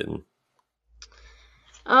ever written?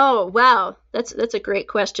 Oh, wow. That's a great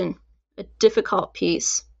question. A difficult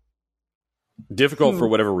piece. Difficult for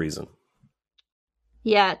whatever reason.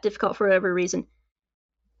 Yeah, difficult for whatever reason.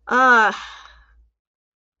 Well,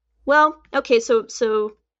 okay, so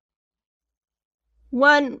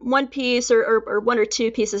one piece or one or two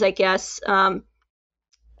pieces, I guess.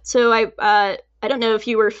 So I don't know if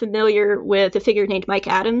you were familiar with a figure named Mike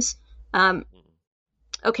Adams.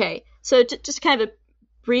 Okay, so just kind of a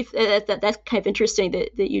brief, that's kind of interesting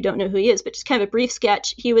that you don't know who he is, but just kind of a brief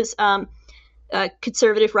sketch. He was a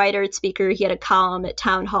conservative writer and speaker. He had a column at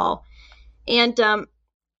Town Hall. And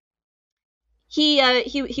he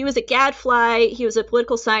was a gadfly. He was a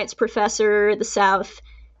political science professor at the South.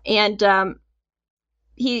 And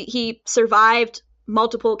he survived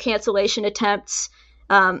multiple cancellation attempts.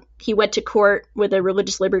 He went to court with a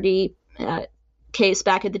religious liberty case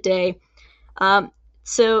back in the day. And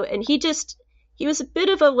he was a bit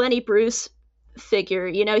of a Lenny Bruce figure.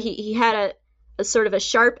 He had a sort of a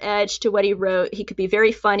sharp edge to what he wrote. He could be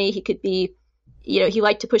very funny. He could be, he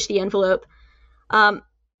liked to push the envelope. And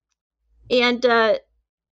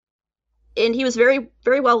he was very,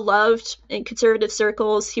 very well loved in conservative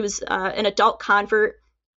circles. He was an adult convert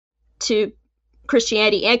to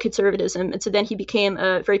Christianity and conservatism. And so then he became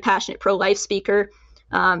a very passionate pro-life speaker.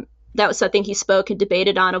 That was something he spoke and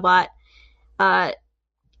debated on a lot.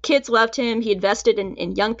 Kids loved him. He invested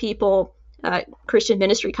in young people, Christian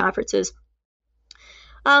ministry conferences.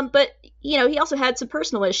 But, he also had some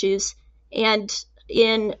personal issues. And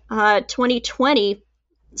in 2020,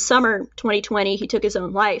 summer 2020, he took his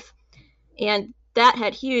own life. And that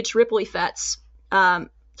had huge ripple effects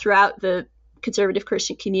throughout the conservative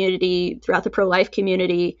Christian community, throughout the pro-life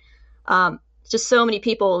community. Just so many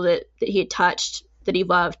people that he had touched, that he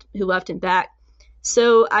loved, who loved him back.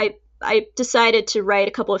 So I decided to write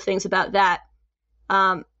a couple of things about that.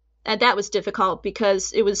 And that was difficult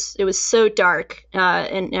because it was so dark,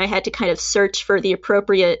 and I had to kind of search for the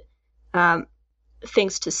appropriate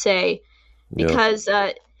things to say, because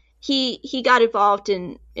he got involved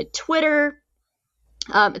in Twitter.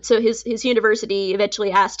 So his university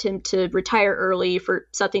eventually asked him to retire early for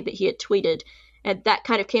something that he had tweeted, and that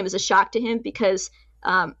kind of came as a shock to him because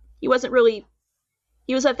he was of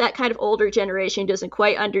that kind of older generation, doesn't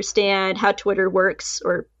quite understand how Twitter works,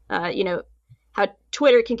 or how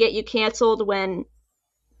Twitter can get you canceled when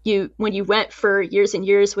you went for years and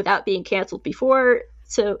years without being canceled before.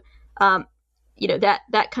 So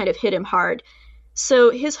that kind of hit him hard. So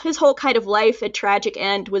his whole kind of life and tragic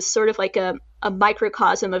end was sort of like a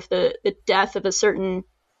microcosm of the death of a certain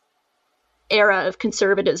era of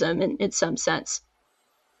conservatism in some sense.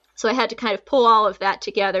 So I had to kind of pull all of that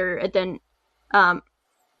together, and then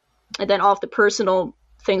all of the personal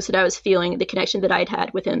things that I was feeling, the connection that I'd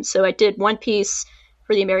had with him. So I did one piece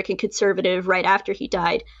for the American Conservative right after he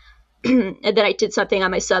died, and then I did something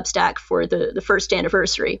on my Substack for the first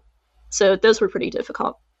anniversary. So those were pretty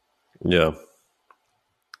difficult. Yeah.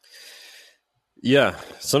 Yeah.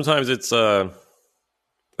 Sometimes it's, or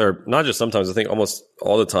not just sometimes, I think almost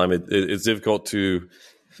all the time, it's difficult to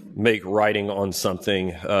make writing on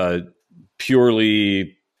something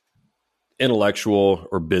purely intellectual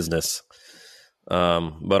or business.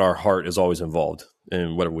 But our heart is always involved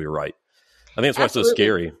in whatever we write. I think that's why it's so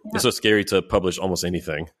scary. Yeah. It's so scary to publish almost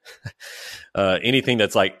anything, anything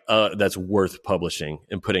that's that's worth publishing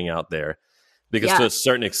and putting out there, because to a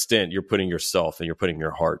certain extent, you're putting yourself and you're putting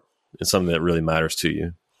your heart in something that really matters to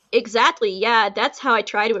you. Exactly. Yeah. That's how I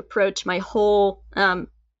try to approach my whole kind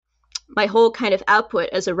of output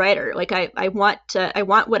as a writer. Like I want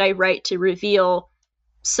what I write to reveal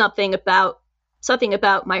something about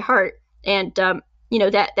my heart. And,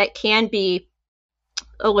 that can be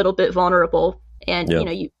a little bit vulnerable, and,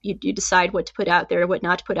 you decide what to put out there, what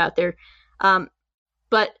not to put out there.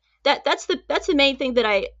 But that's the main thing that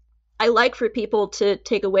I like for people to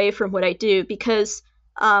take away from what I do, because,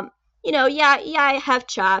 I have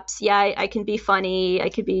chops. Yeah, I can be funny. I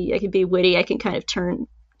can be witty. I can kind of turn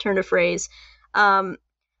a phrase. But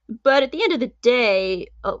at the end of the day,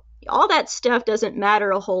 all that stuff doesn't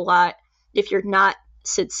matter a whole lot if you're not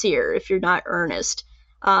sincere, if you're not earnest.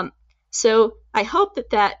 So I hope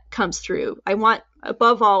that comes through.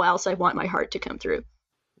 Above all else, I want my heart to come through.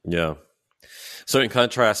 Yeah. So in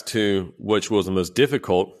contrast to which was the most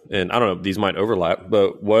difficult, and I don't know, these might overlap,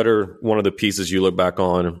 but what are one of the pieces you look back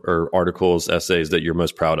on, or articles, essays that you're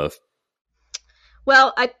most proud of?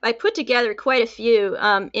 Well, I put together quite a few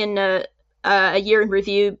in a year in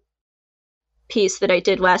review piece that I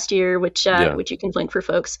did last year, which you can link for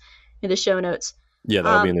folks in the show notes. Yeah,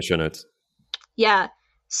 that'll be in the show notes. Yeah.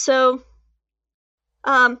 So,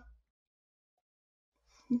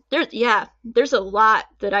 there's a lot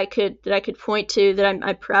that I could point to that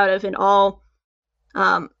I'm proud of in all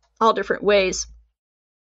different ways.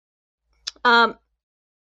 A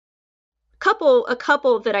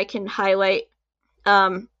couple that I can highlight.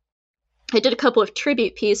 I did a couple of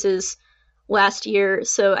tribute pieces last year.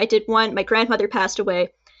 So I did one. My grandmother passed away.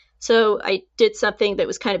 So I did something that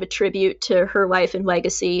was kind of a tribute to her life and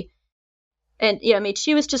legacy. And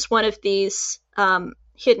she was just one of these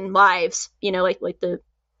hidden lives, like the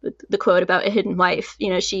quote about a hidden life.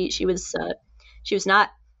 She was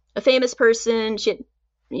not a famous person. She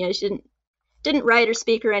didn't write or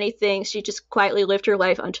speak or anything. She just quietly lived her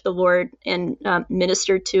life unto the Lord and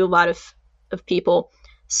ministered to a lot of people.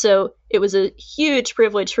 So it was a huge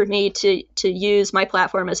privilege for me to use my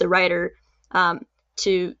platform as a writer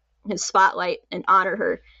to spotlight and honor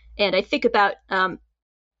her. And I think about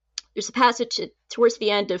there's a passage towards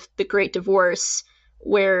the end of The Great Divorce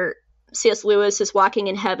where C.S. Lewis is walking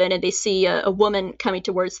in heaven, and they see a woman coming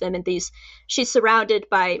towards them, and she's surrounded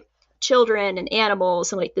by children and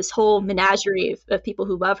animals and like this whole menagerie of people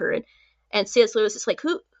who love her. And C.S. Lewis is like,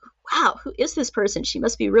 who is this person? She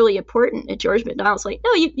must be really important. And George MacDonald's like,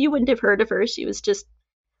 no, you wouldn't have heard of her. She was just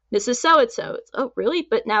Mrs. So-and-so. Oh, really?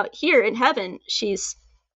 But now here in heaven, she's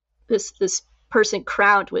this person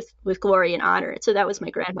crowned with glory and honor. And so that was my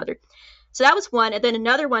grandmother. So that was one. And then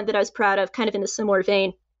another one that I was proud of, kind of in a similar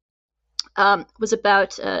vein, was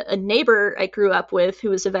about a neighbor I grew up with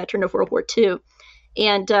who was a veteran of World War II.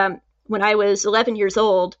 And when I was 11 years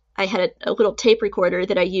old, I had a little tape recorder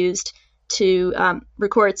that I used to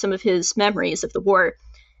record some of his memories of the war.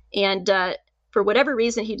 And for whatever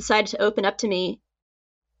reason, he decided to open up to me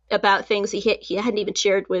about things he hadn't even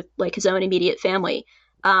shared with like his own immediate family.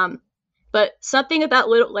 But something about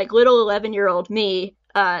little 11-year-old me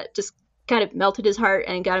just kind of melted his heart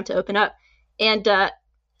and got him to open up. And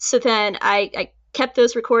so then I kept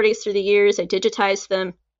those recordings through the years. I digitized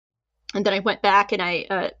them. And then I went back and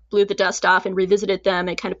I blew the dust off and revisited them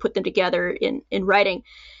and kind of put them together in writing,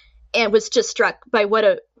 and was just struck by what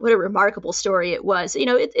a remarkable story it was. You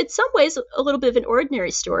know, it's some ways a little bit of an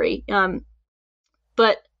ordinary story,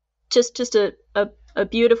 but just a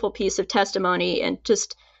beautiful piece of testimony, and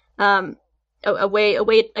just a way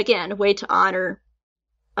to honor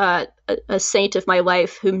a saint of my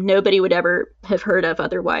life whom nobody would ever have heard of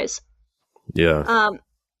otherwise. Yeah.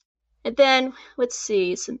 And then let's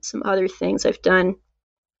see some other things I've done.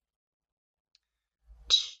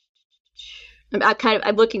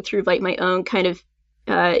 I'm looking through like my own kind of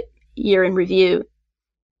year in review.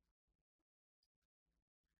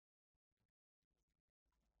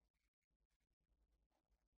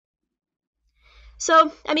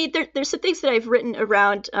 So, I mean, there's some things that I've written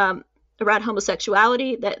around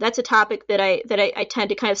homosexuality. That's a topic that I tend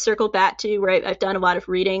to kind of circle back to, where I've done a lot of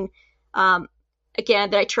reading. Again,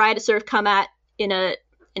 that I try to sort of come at in an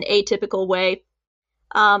atypical way.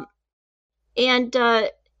 And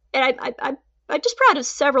I'm just proud of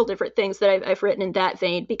several different things that I've written in that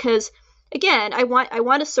vein, because again, I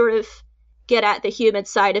want to sort of get at the human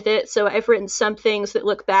side of it. So I've written some things that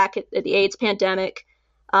look back at the AIDS pandemic,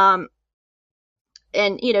 and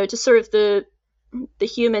you know, just sort of the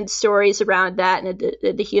human stories around that, and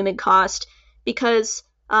the human cost, because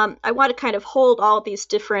I want to kind of hold all these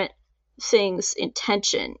different things in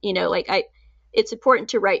tension. You know, like it's important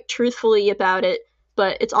to write truthfully about it,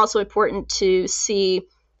 but it's also important to see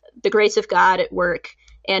the grace of God at work,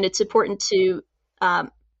 and it's important to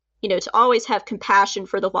you know, to always have compassion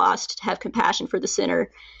for the lost, to have compassion for the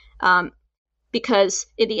sinner, because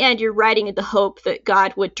in the end, you're writing in the hope that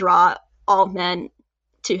God would draw all men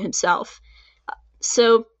to Himself.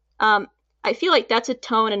 So I feel like that's a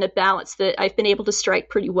tone and a balance that I've been able to strike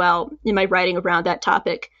pretty well in my writing around that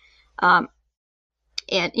topic. And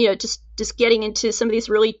you know, just getting into some of these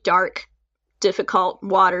really dark, difficult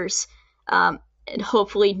waters, and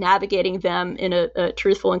hopefully navigating them in a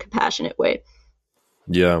truthful and compassionate way.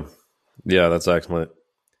 Yeah, that's excellent.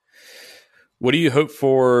 What do you hope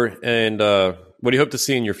for, and what do you hope to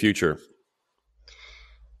see in your future?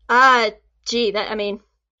 I mean,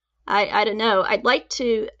 I don't know. I'd like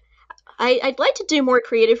to do more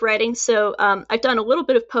creative writing. So I've done a little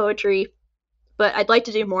bit of poetry, but I'd like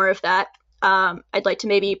to do more of that. I'd like to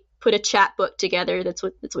maybe put a chapbook together. That's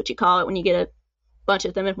what you call it when you get a bunch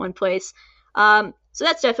of them in one place. So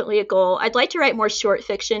that's definitely a goal. I'd like to write more short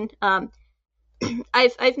fiction.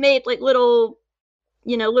 I've made like little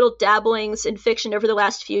dabblings in fiction over the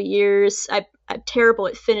last few years. I'm terrible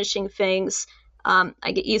at finishing things.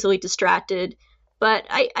 I get easily distracted, but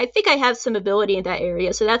I think I have some ability in that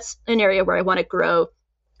area. So that's an area where I want to grow.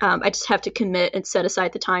 I just have to commit and set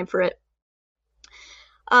aside the time for it.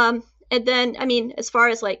 And then, I mean, as far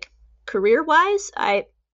as like career-wise, I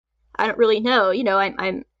don't really know. You know,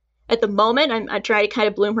 I'm at the moment, I'm trying to kind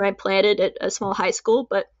of bloom where I'm planted at a small high school,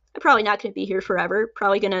 but I'm probably not going to be here forever.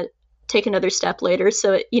 Probably going to take another step later.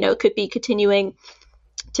 So, it could be continuing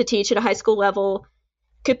to teach at a high school level,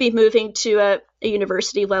 could be moving to a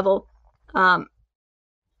university level.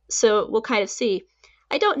 So we'll kind of see.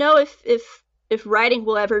 I don't know if writing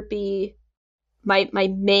will ever be my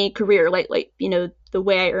main career, like the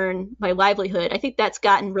way I earn my livelihood. I think that's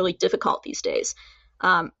gotten really difficult these days.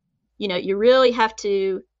 You really have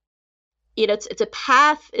to, it's a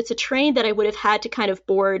path, it's a train that I would have had to kind of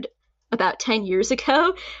board about 10 years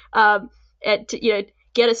ago, and to,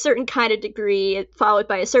 get a certain kind of degree followed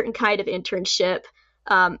by a certain kind of internship,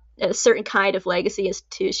 at a certain kind of legacy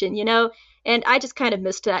institution, and I just kind of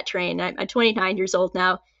missed that train. I'm 29 years old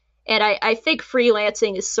now, and I think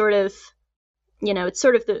freelancing is sort of, it's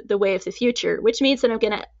sort of the way of the future, which means that I'm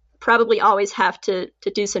going to probably always have to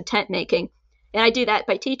do some tent making. And I do that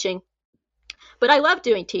by teaching. But I love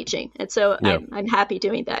doing teaching. And so yeah. I'm happy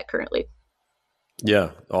doing that currently. Yeah,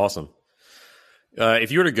 awesome.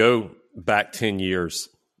 If you were to go back 10 years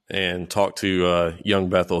and talk to young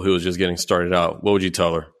Bethel, who was just getting started out, what would you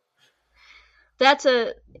tell her? That's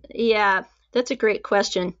a great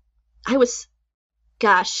question.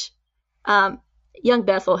 Young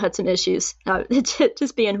Bethel had some issues,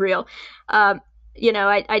 just being real. I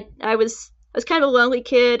was kind of a lonely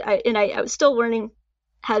kid, I was still learning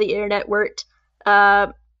how the internet worked.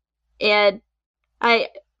 And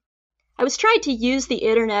I was trying to use the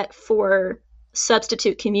internet for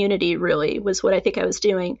substitute community, really, was what I think I was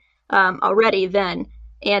doing already then.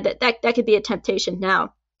 And that could be a temptation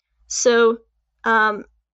now. So I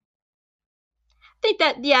think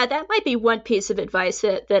that, yeah, that might be one piece of advice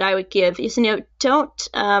that I would give is,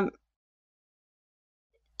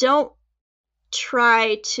 don't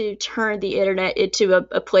try to turn the internet into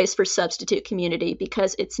a place for substitute community,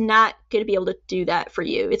 because it's not going to be able to do that for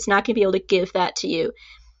you. It's not going to be able to give that to you.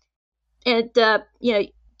 And,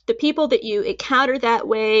 the people that you encounter that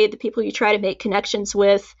way, the people you try to make connections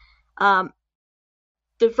with, the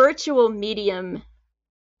virtual medium,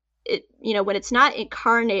 when it's not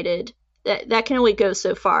incarnated, that can only go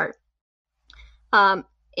so far.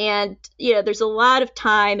 And, there's a lot of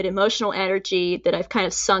time and emotional energy that I've kind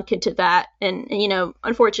of sunk into that and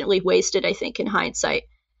unfortunately wasted, I think, in hindsight.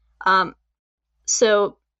 Yeah,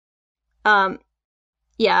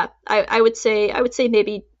 I would say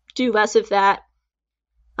maybe do less of that.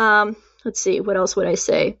 Let's see, what else would I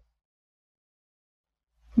say?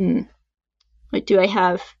 What do I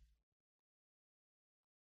have?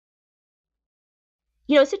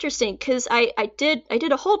 It's interesting because I did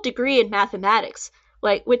a whole degree in mathematics,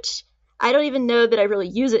 which I don't even know that I really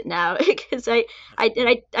use it now, because I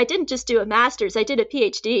didn't just do a master's, I did a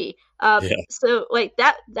PhD. So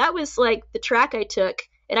that was like the track I took,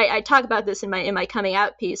 and I talk about this in my coming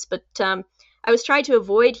out piece, but I was trying to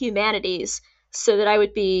avoid humanities so that I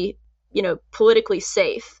would be politically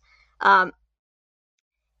safe.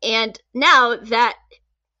 And now that,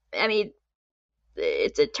 I mean,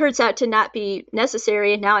 it turns out to not be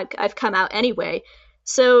necessary, and now I've come out anyway.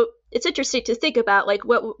 So it's interesting to think about,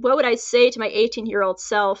 what would I say to my 18-year-old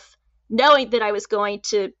self, knowing that I was going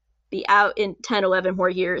to be out in 10, 11 more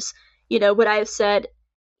years? Would I have said,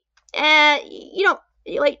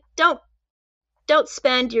 don't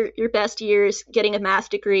spend your best years getting a math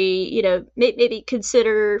degree, maybe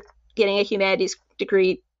consider getting a humanities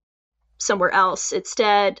degree somewhere else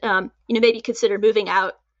instead. Maybe consider moving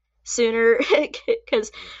out sooner,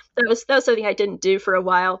 because that was something I didn't do for a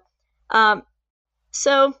while.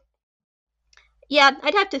 So yeah,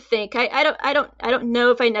 I'd have to think. I don't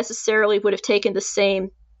know if I necessarily would have taken the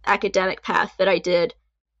same academic path that I did.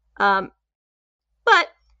 But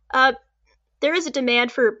there is a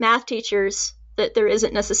demand for math teachers that there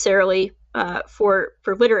isn't necessarily for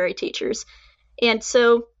literary teachers. And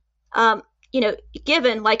so,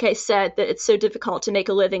 given, like I said, that it's so difficult to make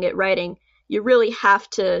a living at writing, you really have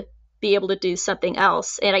to be able to do something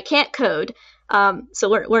else. And I can't code. So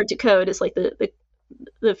learn to code is like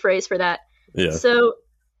the phrase for that. Yeah. So,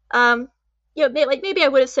 maybe I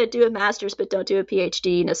would have said do a master's, but don't do a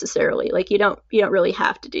PhD necessarily. You don't really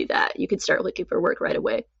have to do that. You can start looking for work right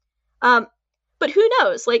away. But who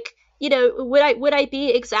knows? Would I be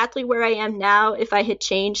exactly where I am now if I had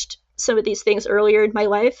changed some of these things earlier in my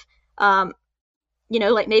life?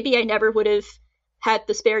 Maybe I never would have had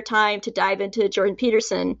the spare time to dive into Jordan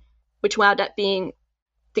Peterson, which wound up being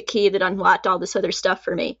the key that unlocked all this other stuff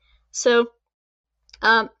for me. So,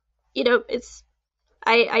 it's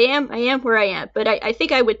I am where I am, but I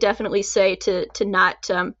think I would definitely say to not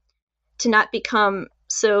become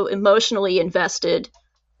so emotionally invested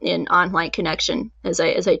in online connection as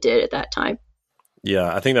I did at that time.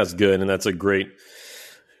 Yeah, I think that's good, and that's a great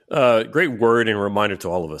word and reminder to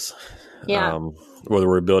all of us. Yeah, whether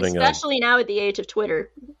we're building, especially now at the age of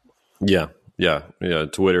Twitter. Yeah,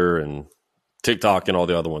 Twitter and TikTok and all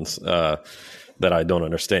the other ones that I don't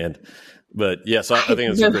understand. But yes, I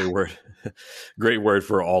think it's a great word. Great word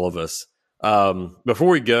for all of us. Before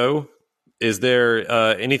we go, is there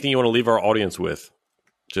anything you want to leave our audience with,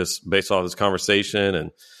 just based off this conversation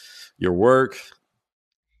and your work?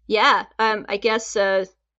 Yeah, I guess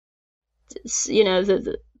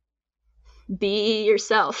be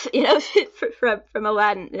yourself. From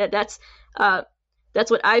Aladdin. That's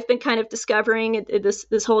what I've been kind of discovering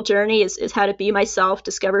this whole journey is how to be myself,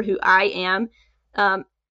 discover who I am.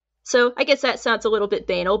 So I guess that sounds a little bit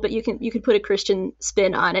banal, but you can put a Christian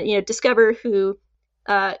spin on it. Discover who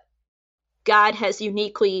God has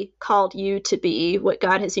uniquely called you to be, what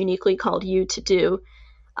God has uniquely called you to do,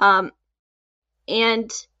 and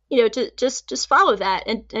just follow that,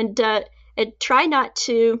 and try not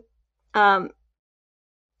to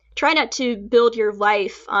build your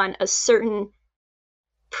life on a certain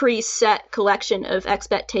preset collection of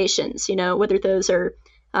expectations. Whether those are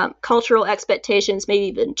cultural expectations, maybe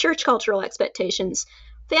even church cultural expectations,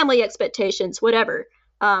 family expectations, whatever.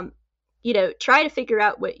 Try to figure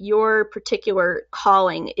out what your particular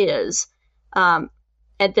calling is, and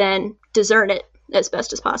then discern it as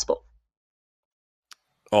best as possible.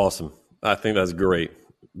 Awesome. I think that's great.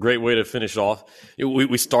 Great way to finish off.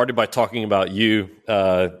 We started by talking about you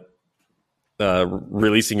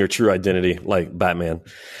releasing your true identity, like Batman,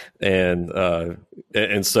 and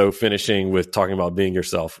so finishing with talking about being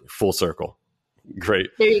yourself. Full circle. Great.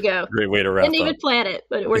 There you go. Great way to wrap up. Didn't even plan it,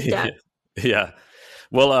 but it worked out. Yeah.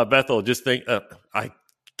 Well, Bethel, just think. I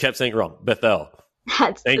kept saying it wrong. Bethel.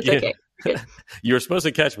 Thank you. Okay. You were supposed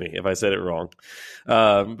to catch me if I said it wrong.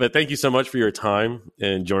 But thank you so much for your time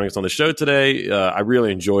and joining us on the show today. I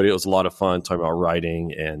really enjoyed it. It was a lot of fun talking about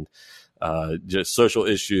writing and just social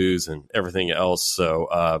issues and everything else.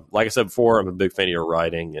 So, like I said before, I'm a big fan of your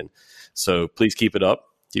writing, and so please keep it up.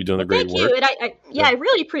 Keep doing the great work. Thank you. And I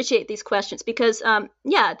really appreciate these questions because,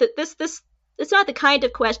 this it's not the kind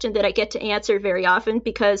of question that I get to answer very often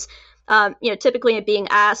because, typically I'm being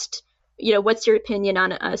asked, what's your opinion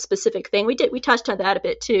on a specific thing? We touched on that a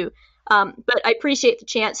bit too. But I appreciate the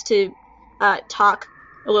chance to talk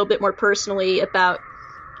a little bit more personally about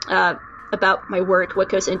my work, what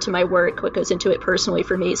goes into my work, what goes into it personally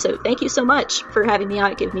for me. So thank you so much for having me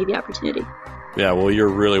on, giving me the opportunity. Yeah, well, you're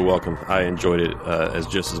really welcome. I enjoyed it as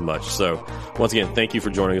just as much. So once again, thank you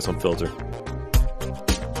for joining us on Filter.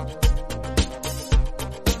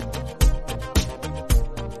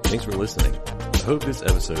 Thanks for listening. I hope this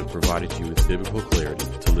episode provided you with biblical clarity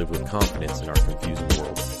to live with confidence in our confusing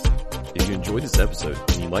world. If you enjoyed this episode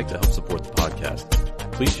and you'd like to help support the podcast,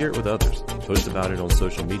 please share it with others, post about it on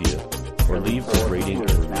social media, or leave a rating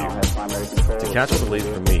and review. To catch all the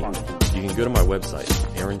latest from me, you can go to my website,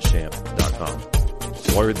 aaronchamp.com.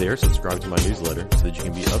 While you're there, subscribe to my newsletter so that you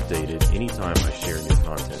can be updated anytime I share new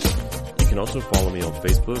content. You can also follow me on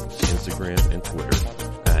Facebook, Instagram, and Twitter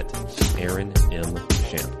at Aaron M.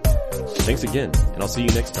 Champ. Thanks again, and I'll see you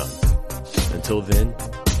next time. Until then,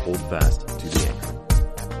 hold fast to the anchor.